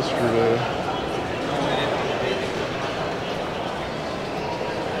here yesterday.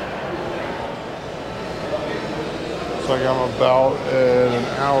 Like I'm about at an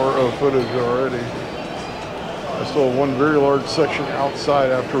hour of footage already. I still have one very large section outside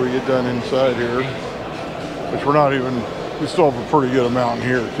after we get done inside here, which we're not even, we still have a pretty good amount in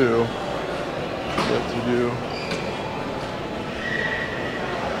here too yet to do.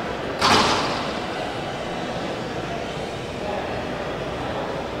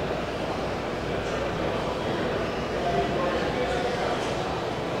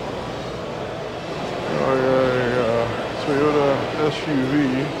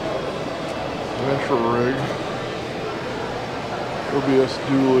 SUV, Venture rig, OBS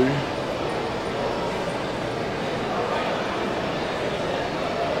dually.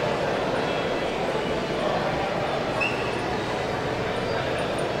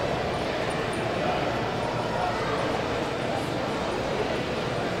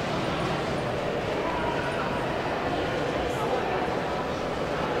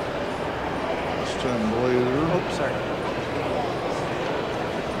 S10 Blazer. Oh, sorry.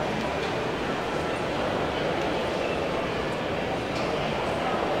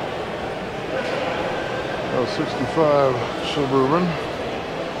 65 Suburban.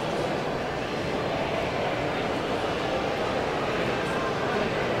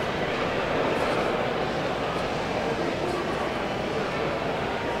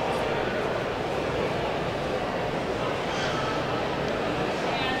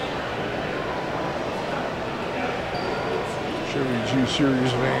 Chevy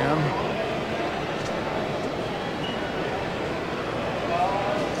G-Series van.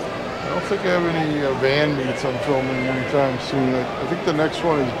 I don't think I have any van meets I'm filming anytime soon. I think the next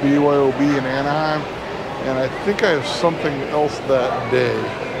one is BYOB in Anaheim, and I think I have something else that day, if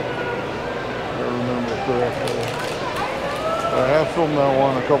I remember correctly. I have filmed that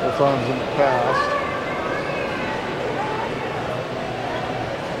one a couple times in the past.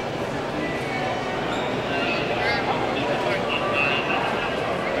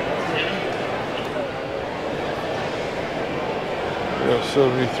 We have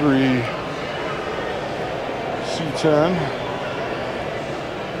 73 C10.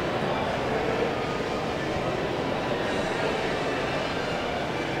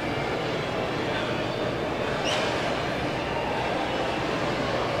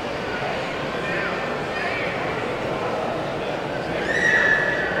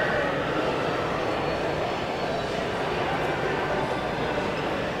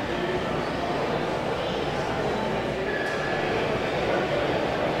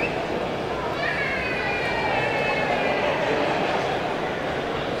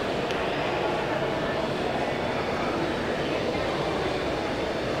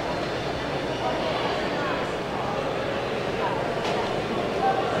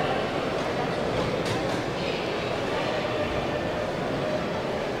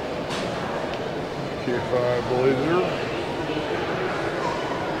 K5 Blazer.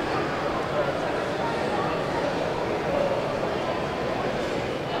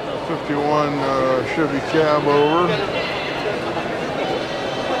 51 Chevy cab over.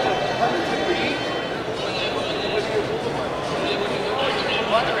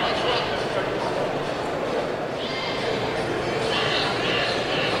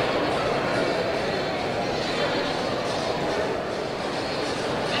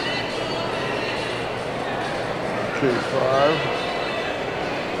 K5.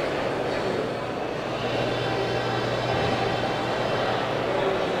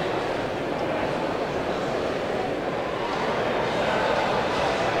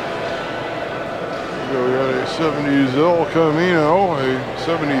 We got a 70s El Camino, a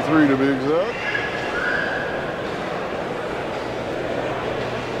 73 to be exact.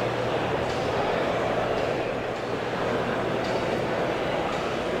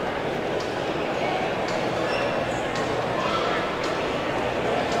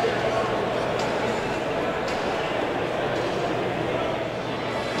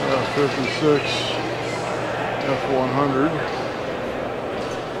 Yeah, 56 F100.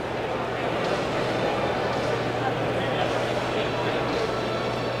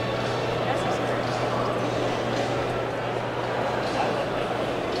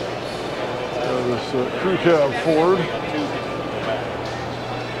 Crew cab Ford.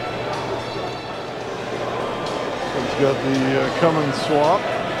 It's got the Cummins swap,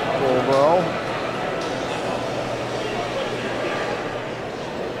 full valve.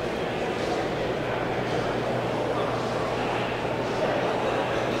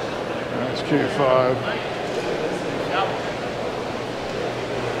 That's K5.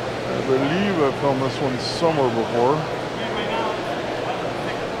 I believe I've filmed this one somewhere before.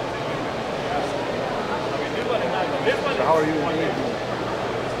 How are you?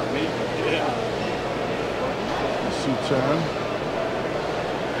 C10.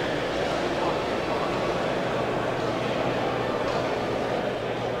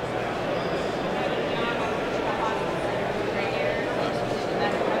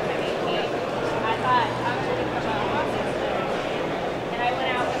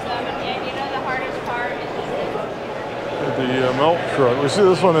 The milk truck. We see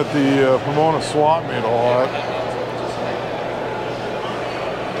this one at the Pomona swap meet a lot.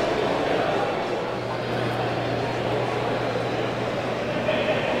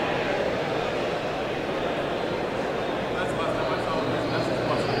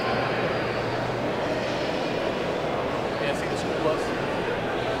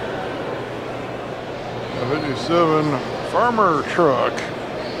 A 57 farmer truck,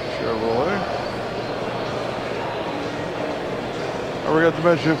 Chevrolet. I forgot to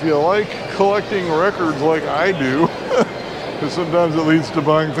mention, if you like collecting records like I do, because sometimes it leads to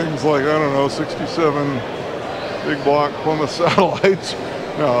buying things like, I don't know, 67 big block Plymouth satellites.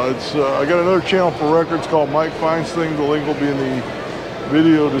 No, it's I got another channel for records called Mike Finds Things. The link will be in the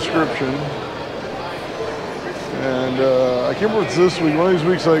video description. And I can't remember what's this week. One of these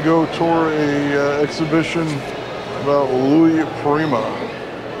weeks I go tour a exhibition about Louis Prima.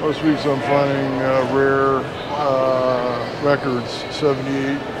 Most weeks I'm finding rare records,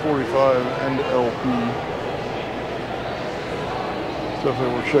 78, 45, and LP. It's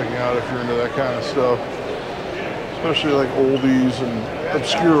definitely worth checking out if you're into that kind of stuff. Especially like oldies and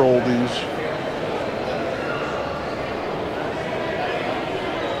obscure oldies.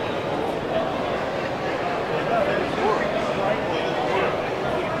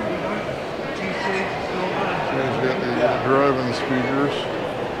 Driving speakers.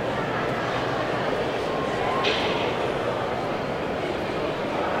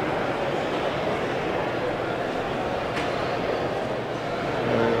 A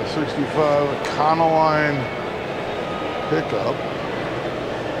 65 Econoline pickup.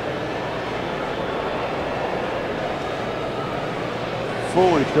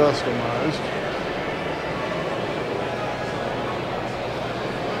 Fully customized.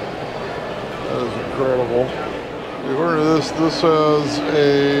 That is incredible. The order of this has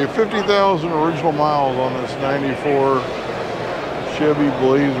a 50,000 original miles on this 94 Chevy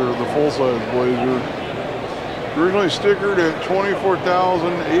Blazer, the full-size Blazer. Originally stickered at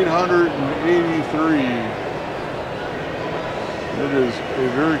 24,883. It is a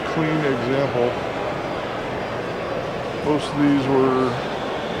very clean example. Most of these were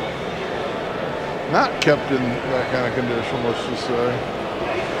not kept in that kind of condition, let's just say.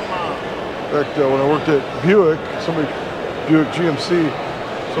 In fact, when I worked at Buick GMC,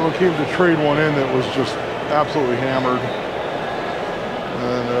 someone came to trade one in that was just absolutely hammered.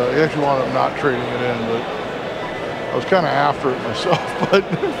 And he actually wound up not trading it in, but I was kind of after it myself, but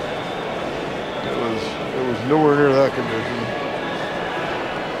it was nowhere near that condition.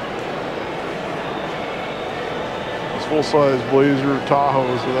 This full-size Blazer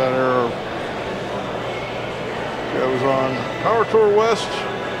Tahoes of that era. I was on Power Tour West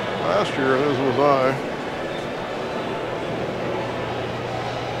last year, as was I.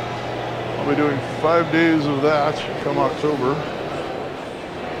 I'll be doing 5 days of that come October.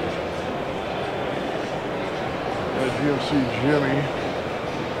 At GMC Jimmy.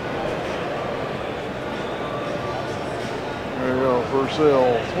 There you go, for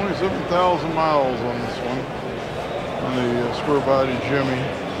sale. 27,000 miles on this one. On the square body Jimmy.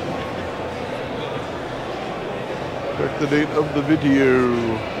 Check the date of the video.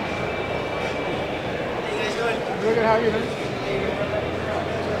 Look at how you do.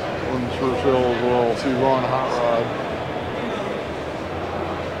 One's for sale as well. See Ron Hot Rod.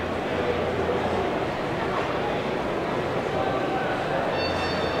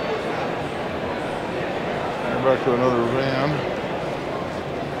 And back to another van.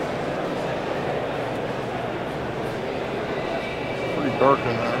 Pretty dark in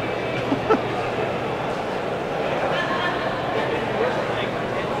there.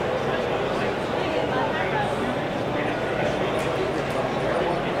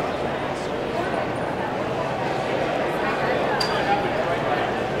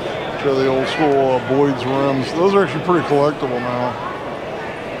 The old school Boyd's rims. Those are actually pretty collectible now.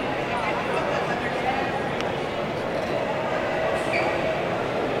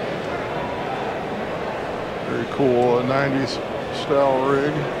 Very cool 90s style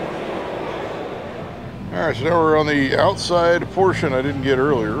rig. Alright, so now we're on the outside portion I didn't get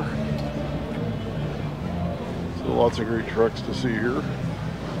earlier. So lots of great trucks to see here.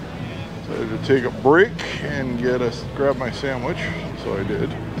 So I had to take a break and grab my sandwich, so I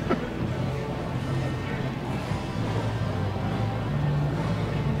did.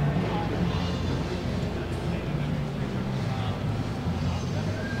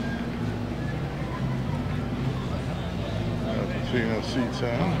 Seats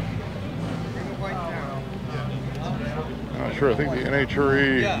in. Not sure. I think the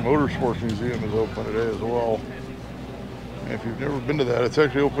NHRA Motorsports Museum is open today as well. And if you've never been to that, it's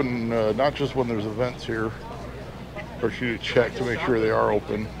actually open not just when there's events here. Of course, you need to check to make sure they are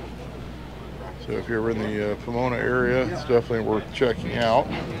open. So if you're ever in the Pomona area, it's definitely worth checking out.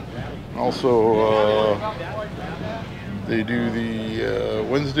 Also, they do the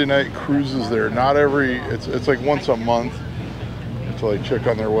Wednesday night cruises there. Not every. It's like once a month. So I check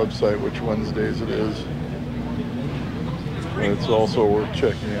on their website which Wednesdays it is. And it's also worth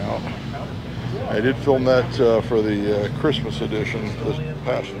checking out. I did film that for the Christmas edition this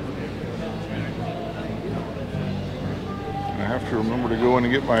past year. I have to remember to go in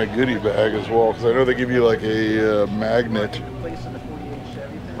and get my goodie bag as well, because I know they give you like a magnet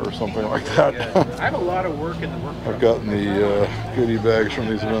or something like that. I have a lot of work in the work. I've gotten the goodie bags from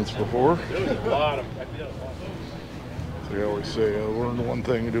these events before. There's a lot of. I always say, I learned one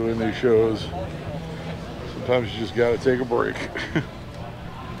thing doing these shows. Sometimes you just got to take a break.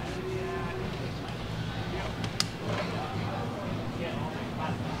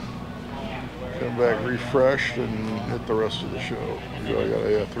 Come back refreshed and hit the rest of the show. I got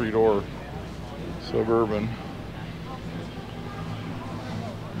a 3-door Suburban.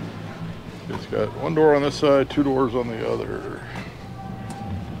 It's got 1 door on this side, 2 doors on the other.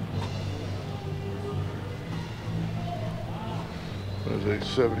 Is a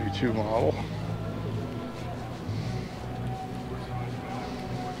 72 model.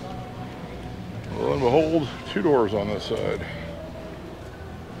 Lo and behold, 2 doors on this side.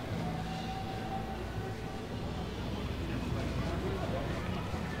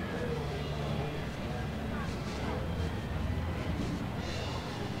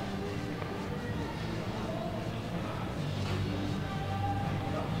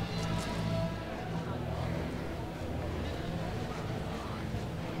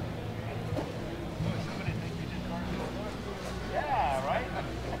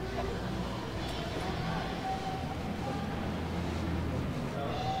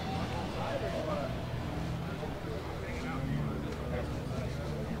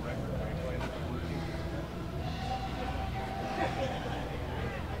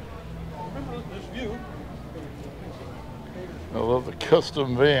 I love the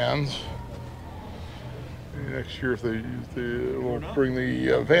custom vans. Maybe next year, if they will bring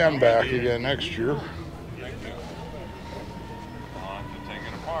the van back again next year.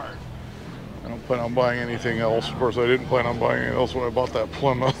 I don't plan on buying anything else. Of course, I didn't plan on buying anything else when I bought that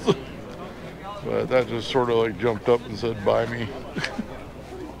Plymouth. But that just sort of like jumped up and said, buy me.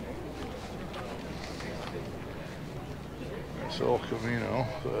 It's El Camino,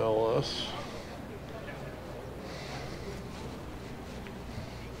 the LS.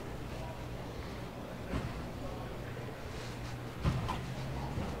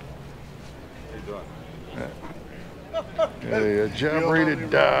 A job-rated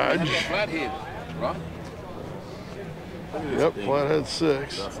Dodge. Flathead, right? Yep, flathead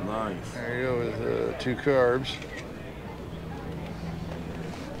 6. That's nice. There you go with 2 carbs.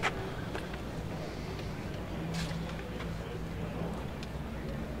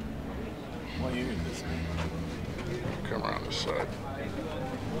 Why are you in this thing? Come around this side.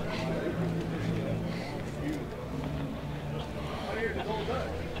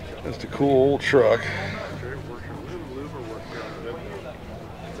 Just a cool old truck.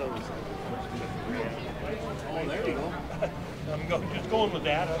 Oh, there you go. I'm just going with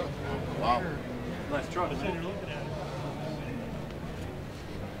that. Wow. Nice truck. That's what you're looking at.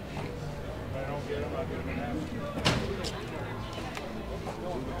 If I don't get him, I'll get him.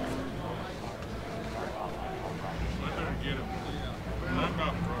 I better get him. I'm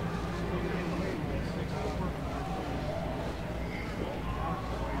not broke.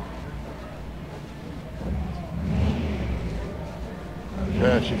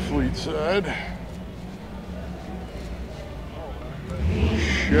 Apache Fleet side.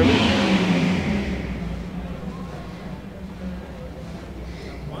 Chevy.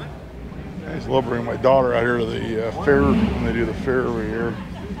 I just love bringing my daughter out here to the fair when they do the fair every year.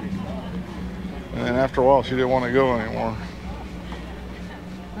 And then after a while, she didn't want to go anymore.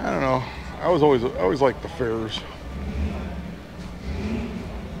 I don't know. I always liked the fairs.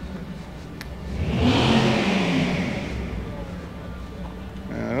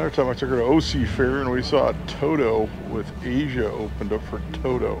 Another time I took her to OC Fair and we saw Toto with Asia opened up for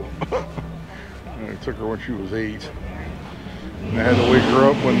Toto. And I took her when she was 8. And I had to wake her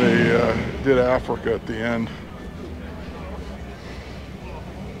up when they did Africa at the end.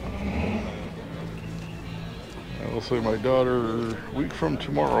 I will say my daughter, a week from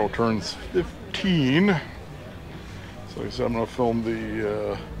tomorrow, turns 15. So I said I'm going to film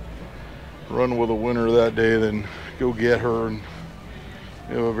the run with a winner that day, then go get her, and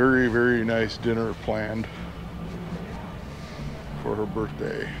we have a very, very nice dinner planned for her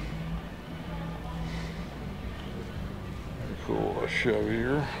birthday. Very cool Chevy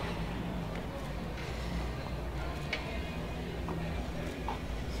here.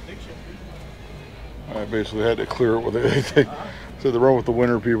 I basically had to clear it with anything. So the run with the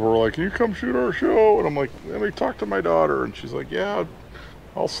winter people were like, "Can you come shoot our show?" And I'm like, "Let me talk to my daughter." And she's like, "Yeah,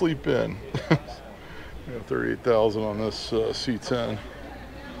 I'll sleep in." We have 38,000 on this C10.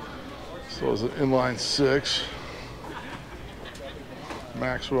 So it's an inline 6.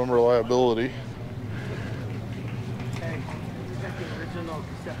 Maximum reliability.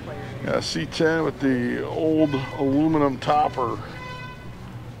 Yeah, C10 with the old aluminum topper.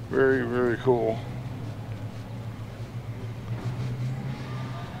 Very, very cool.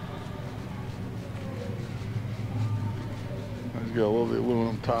 He's got all the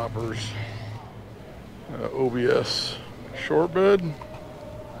aluminum toppers. OBS short bed.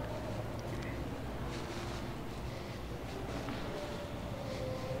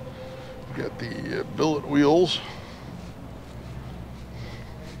 Got the billet wheels.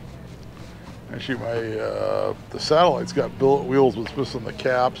 Actually, the satellite's got billet wheels, but it's missing the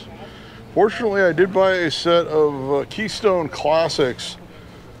caps. Fortunately, I did buy a set of Keystone Classics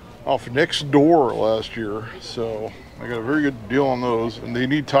off Next Door last year, so I got a very good deal on those. And they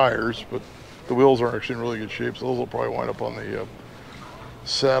need tires, but the wheels are actually in really good shape, so those will probably wind up on the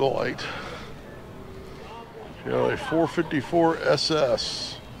satellite. Got a 454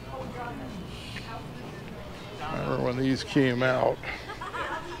 SS. I remember when these came out.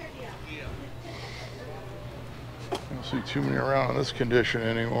 I don't see too many around in this condition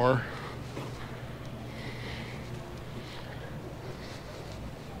anymore.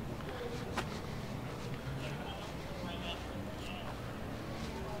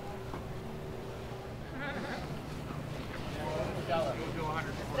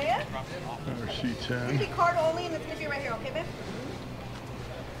 Another C10. Card only, and it's gonna be right here, okay, babe?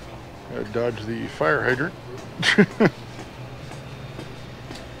 Gotta dodge the fire hydrant.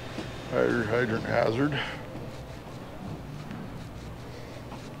 Fire hydrant hazard.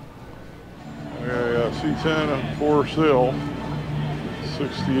 Yeah, C10 for sale.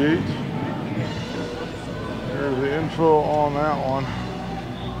 68. There's the info on that one.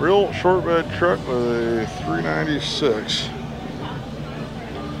 Real short bed truck with a 396.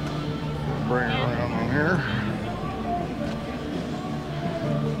 Bring it around on here.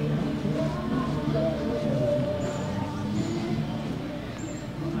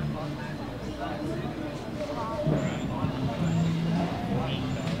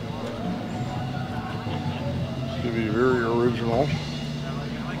 It's going to be very original.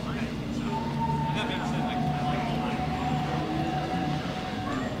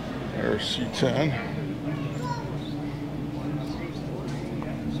 There's C10.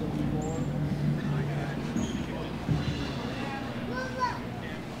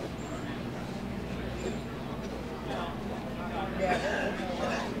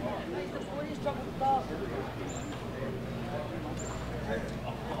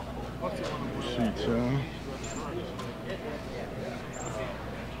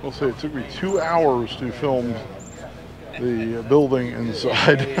 I'll say it took me 2 hours to film the building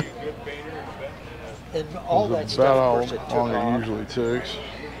inside. And all that That's stuff, about of course, it how long took it off. usually takes.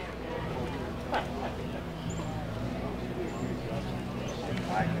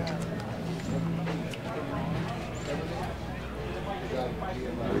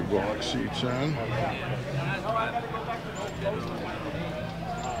 Big box seats in.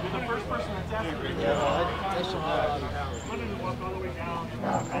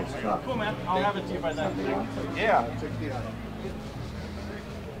 Cool, man. I'll have it to you by then. Yeah.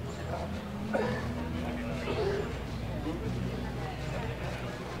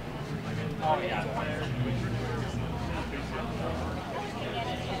 Oh, yeah.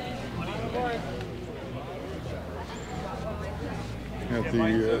 Got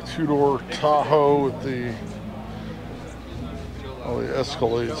the two-door Tahoe with all the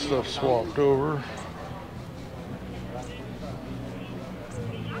Escalade stuff swapped over.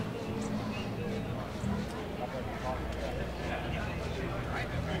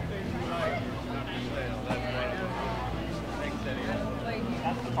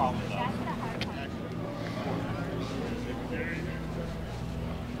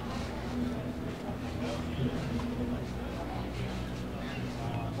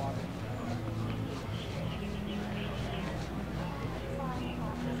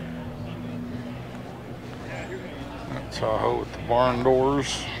 Tahoe with the barn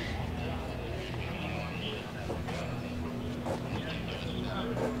doors.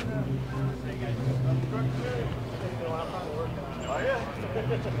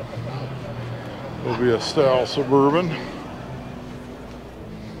 Will be a style Suburban.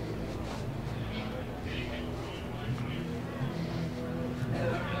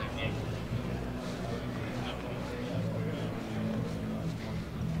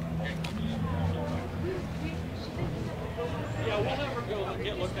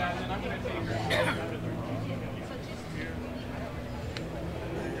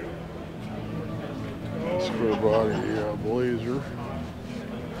 Square body Blazer.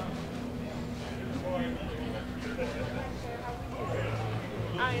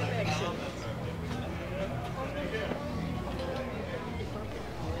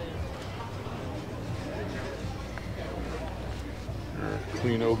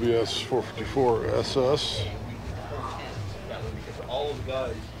 Clean OBS 454 SS. All of the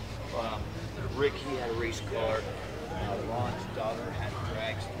guys, Rick, he had a race car. Ron's daughter had a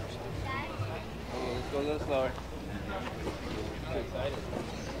dragster. Oh, let's go a little slower.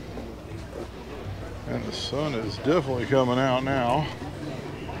 And the sun is definitely coming out now.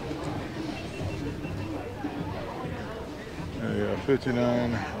 A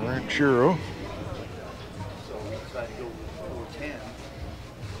 59 Ranchero. So we decided to go with 410.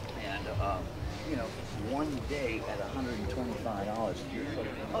 And, you know, one day at $125.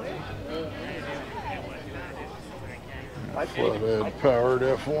 Flathead powered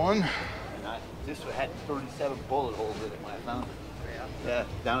F1. This had 37 bullet holes in it when I found it. Yeah,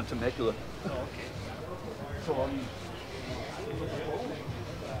 down in Temecula. Oh, okay. So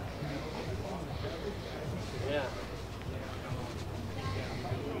yeah.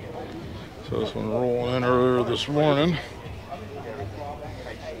 So this one rolling in earlier this morning.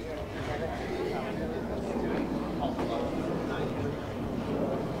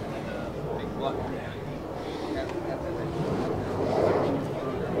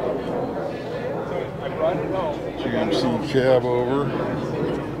 GMC cab over.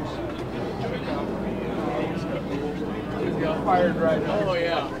 Fired right now. Oh,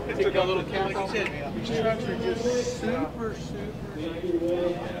 yeah. Took a little cab. These trucks are just super.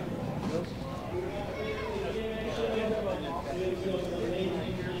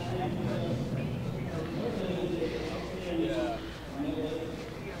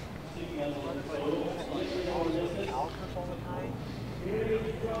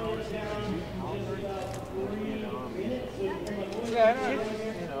 Yeah,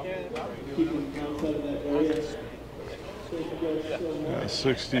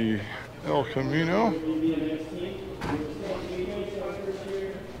 60 El Camino.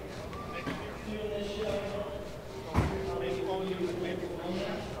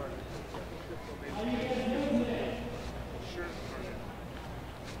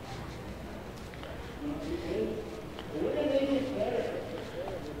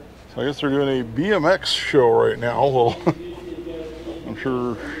 So I guess they're doing a BMX show right now. Well, I'm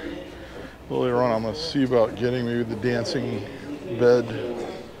sure later on I'm going to see about getting maybe the dancing bed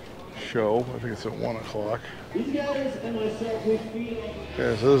show. I think it's at 1 o'clock. Okay,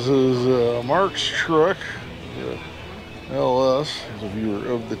 so this is Mark's truck, the LS. He's a viewer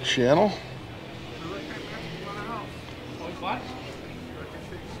of the channel.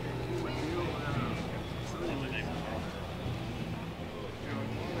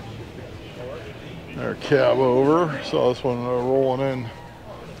 Our cab over. Saw this one rolling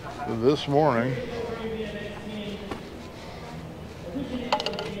in this morning.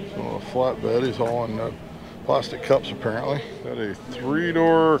 So a flatbed. He's hauling plastic cups apparently. Got a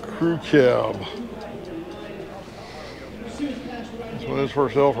 3-door crew cab. This one is for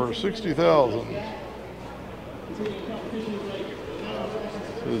sale for $60,000.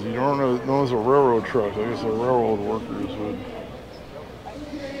 Says you don't know as a railroad truck. I guess the railroad workers would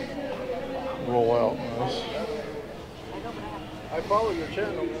roll out in this. I follow your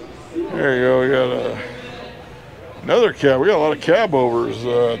channel. There you go. We got another cab. We got a lot of cab overs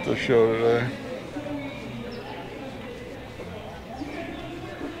at the show today.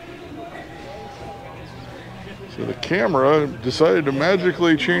 So the camera decided to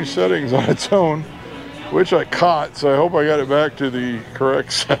magically change settings on its own, which I caught, so I hope I got it back to the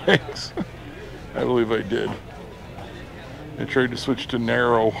correct settings. I believe I did. It tried to switch to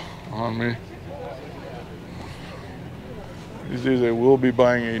narrow on me. These days I will be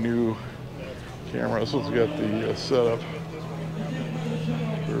buying a new camera. This one's got the setup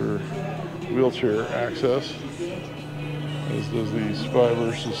for wheelchair access, as does the Spy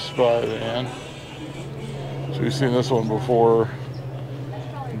vs. Spy van. So we've seen this one before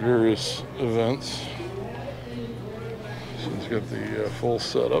in various events. So it's got the full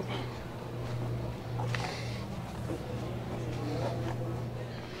setup.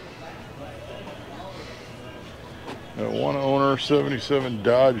 One owner, 77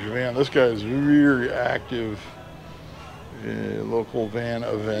 Dodge van. This guy is very active in local van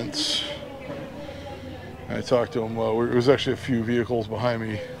events. I talked to him. There was actually a few vehicles behind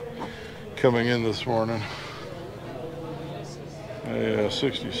me coming in this morning. A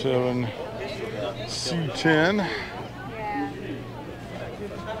 67 C10.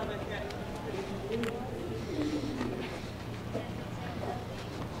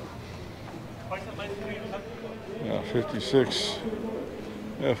 Yeah, 56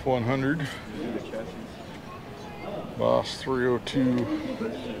 F100. Boss 302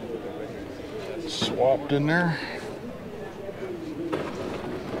 swapped in there.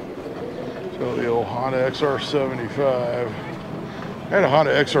 So the old Honda XR75. I had a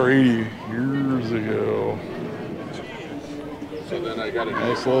Honda XR80 years ago. So then I got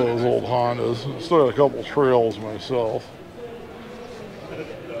I still have those old Hondas. Still got a couple trails myself.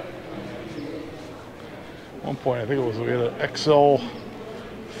 At one point, I think we had an XL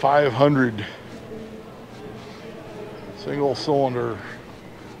 500 single cylinder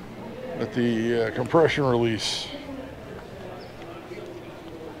at the compression release.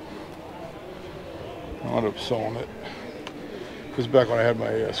 I wound up selling it. This is back when I had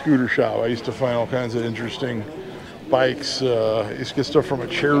my scooter shop. I used to find all kinds of interesting bikes. I used to get stuff from a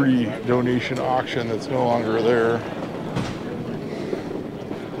charity donation auction that's no longer there.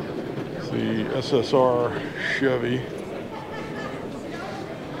 It's the SSR Chevy.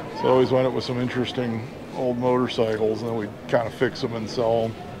 So I always wind up with some interesting old motorcycles, and then we'd kind of fix them and sell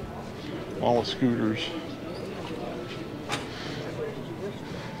them, along with scooters.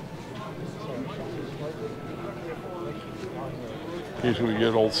 In case we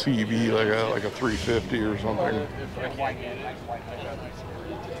get old CB like a 350 or something.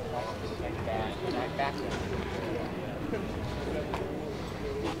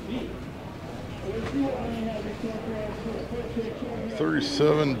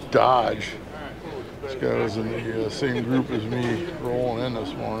 '37 Dodge. This guy was in the same group as me rolling in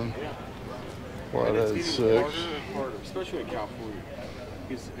this morning. Flathead 6. Especially in California.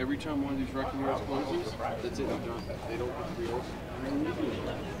 Because every time one of these wrecking yards closes, that's it, they're done. They don't get to reopen.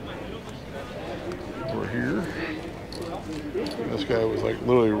 We're here. This guy was like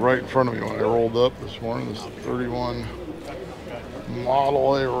literally right in front of me when I rolled up this morning. This 31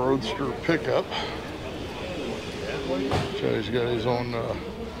 Model A Roadster pickup. So he's got his own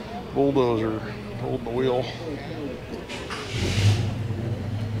bulldozer holding the wheel.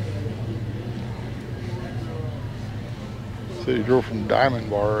 So he drove from Diamond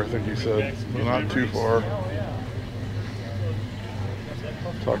Bar, I think he said, not too far.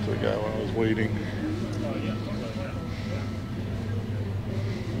 Talked to the guy when I was waiting.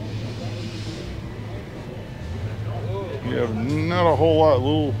 You have not a whole lot, a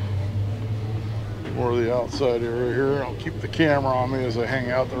little more of the outside area here. I'll keep the camera on me as I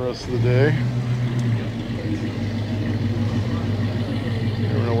hang out the rest of the day. You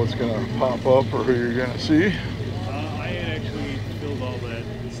never know what's going to pop up or who you're going to see. I actually filled all that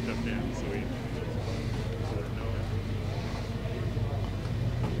stuff in, so we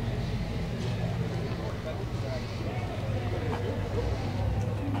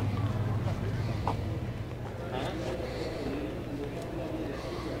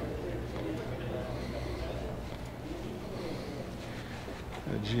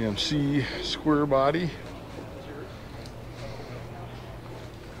GMC square body.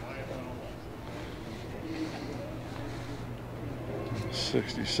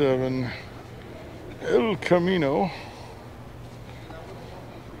 '67 El Camino.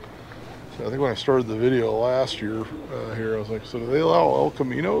 So I think when I started the video last year here, I was like, so do they allow El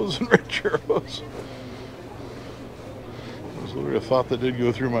Caminos and rancheros? It was literally a thought that did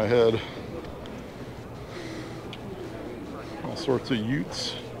go through my head. All sorts of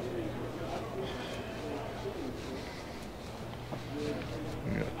utes.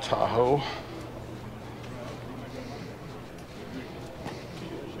 We got Tahoe.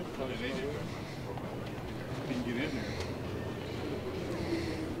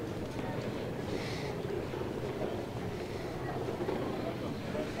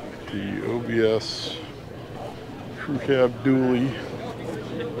 The OBS crew cab dually.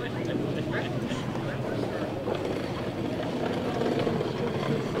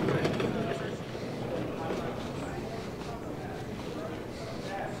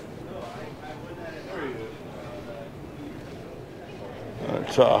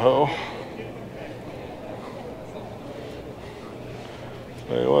 Tahoe.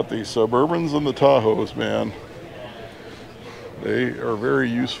 Tell you what, these Suburbans and the Tahoes, man, they are very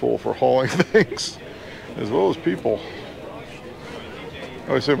useful for hauling things as well as people.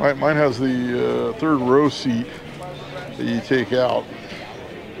 Like I say, mine has the third row seat that you take out,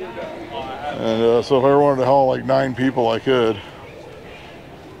 and so if I ever wanted to haul like 9 people, I could.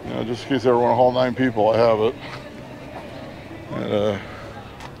 You know, just in case I ever want to haul 9 people, I have it. And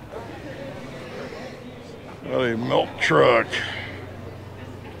got a milk truck.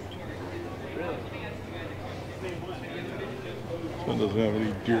 This one doesn't have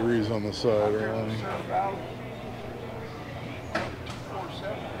any dairies on the side or anything.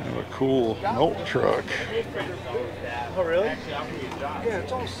 And a cool milk truck. Oh, really? Yeah,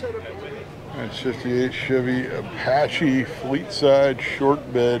 it's all set up. That's 58 Chevy Apache fleet side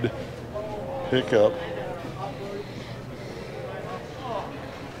short bed pickup.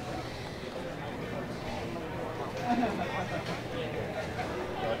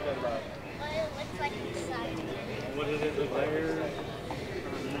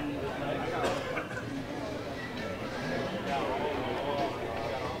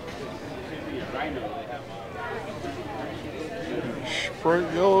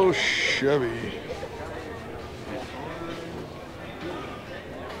 Bright yellow Chevy. Your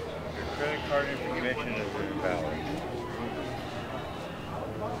credit card information is invalid.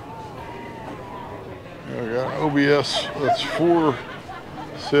 I got an OBS that's for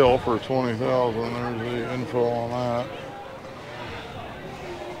sale for $20,000. There's the info on that.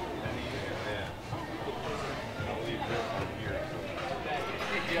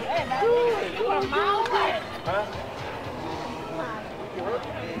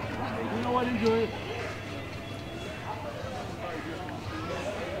 You know what, enjoy it.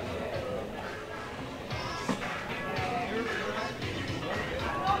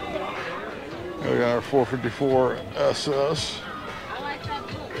 We got our 454 SS. I like that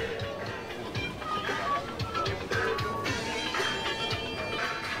too.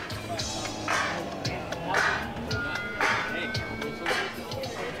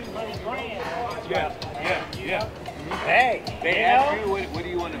 Yeah. Hey, They ask you, what do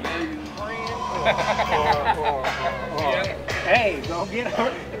you want to value? Hey, go get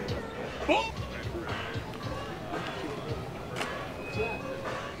her.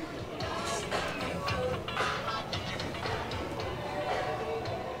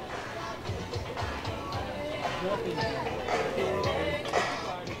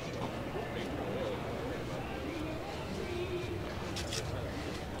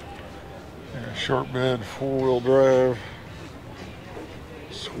 Short bed, 4-wheel drive,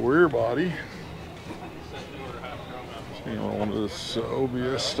 square body. So you roll into this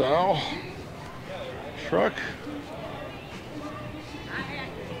OBS style truck.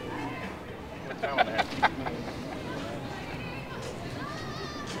 I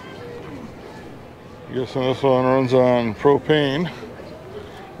guess this one runs on propane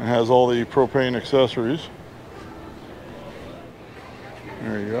and has all the propane accessories.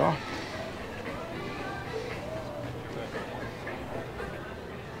 There you go.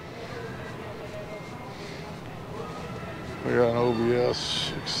 We got an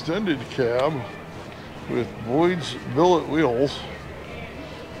OBS extended cab with Boyd's billet wheels.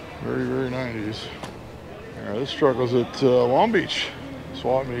 Very, very 90s. This truck was at Long Beach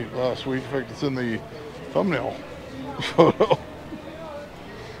swap meet last week. In fact, it's in the thumbnail photo.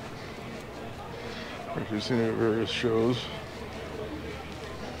 If you've seen it at various shows.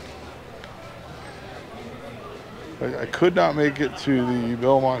 I could not make it to the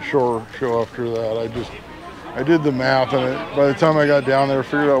Belmont Shore show after that. I did the math, and by the time I got down there,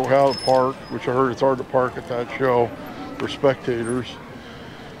 figured out how to park, which I heard it's hard to park at that show for spectators.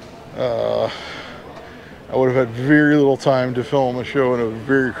 I would have had very little time to film a show in a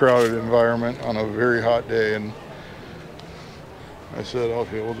very crowded environment on a very hot day, and I said,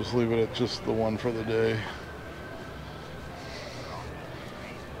 okay, we'll just leave it at just the one for the day.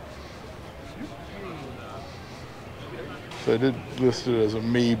 So I did list it as a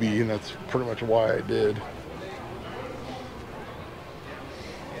maybe, and that's pretty much why I did.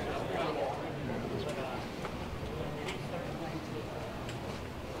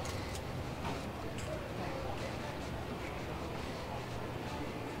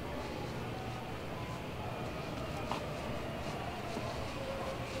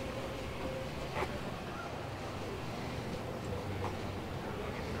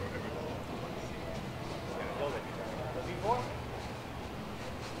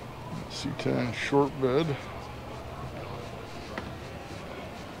 C10 short bed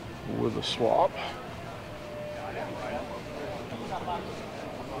with a swap.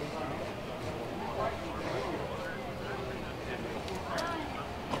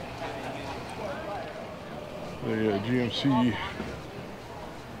 The GMC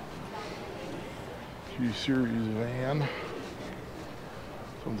G-Series van. This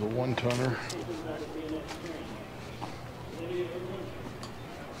one's a one-tonner.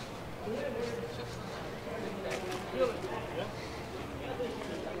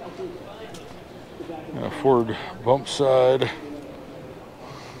 And a Ford bump side,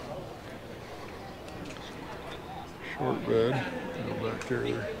 short bed, go back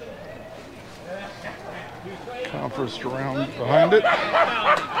there, conference around behind it.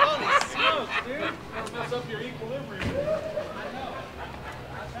 Mess up your equilibrium.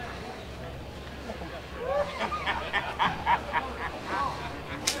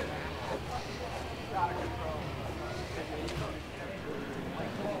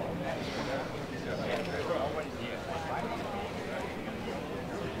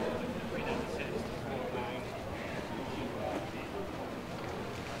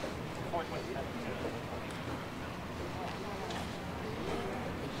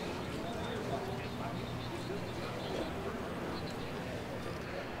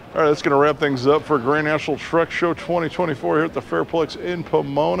 All right, that's going to wrap things up for Grand National Truck Show 2024 here at the Fairplex in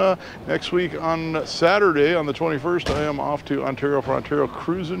Pomona. Next week on Saturday, on the 21st, I am off to Ontario for Ontario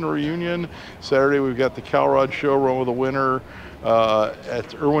Cruisin' Reunion. Saturday, we've got the Calrod Show, Run with the Winner, at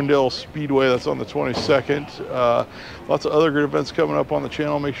Irwindale Speedway. That's on the 22nd. Lots of other good events coming up on the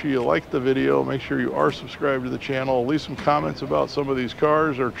channel. Make sure you like the video. Make sure you are subscribed to the channel. Leave some comments about some of these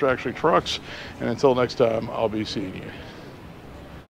cars or actually trucks. And until next time, I'll be seeing you.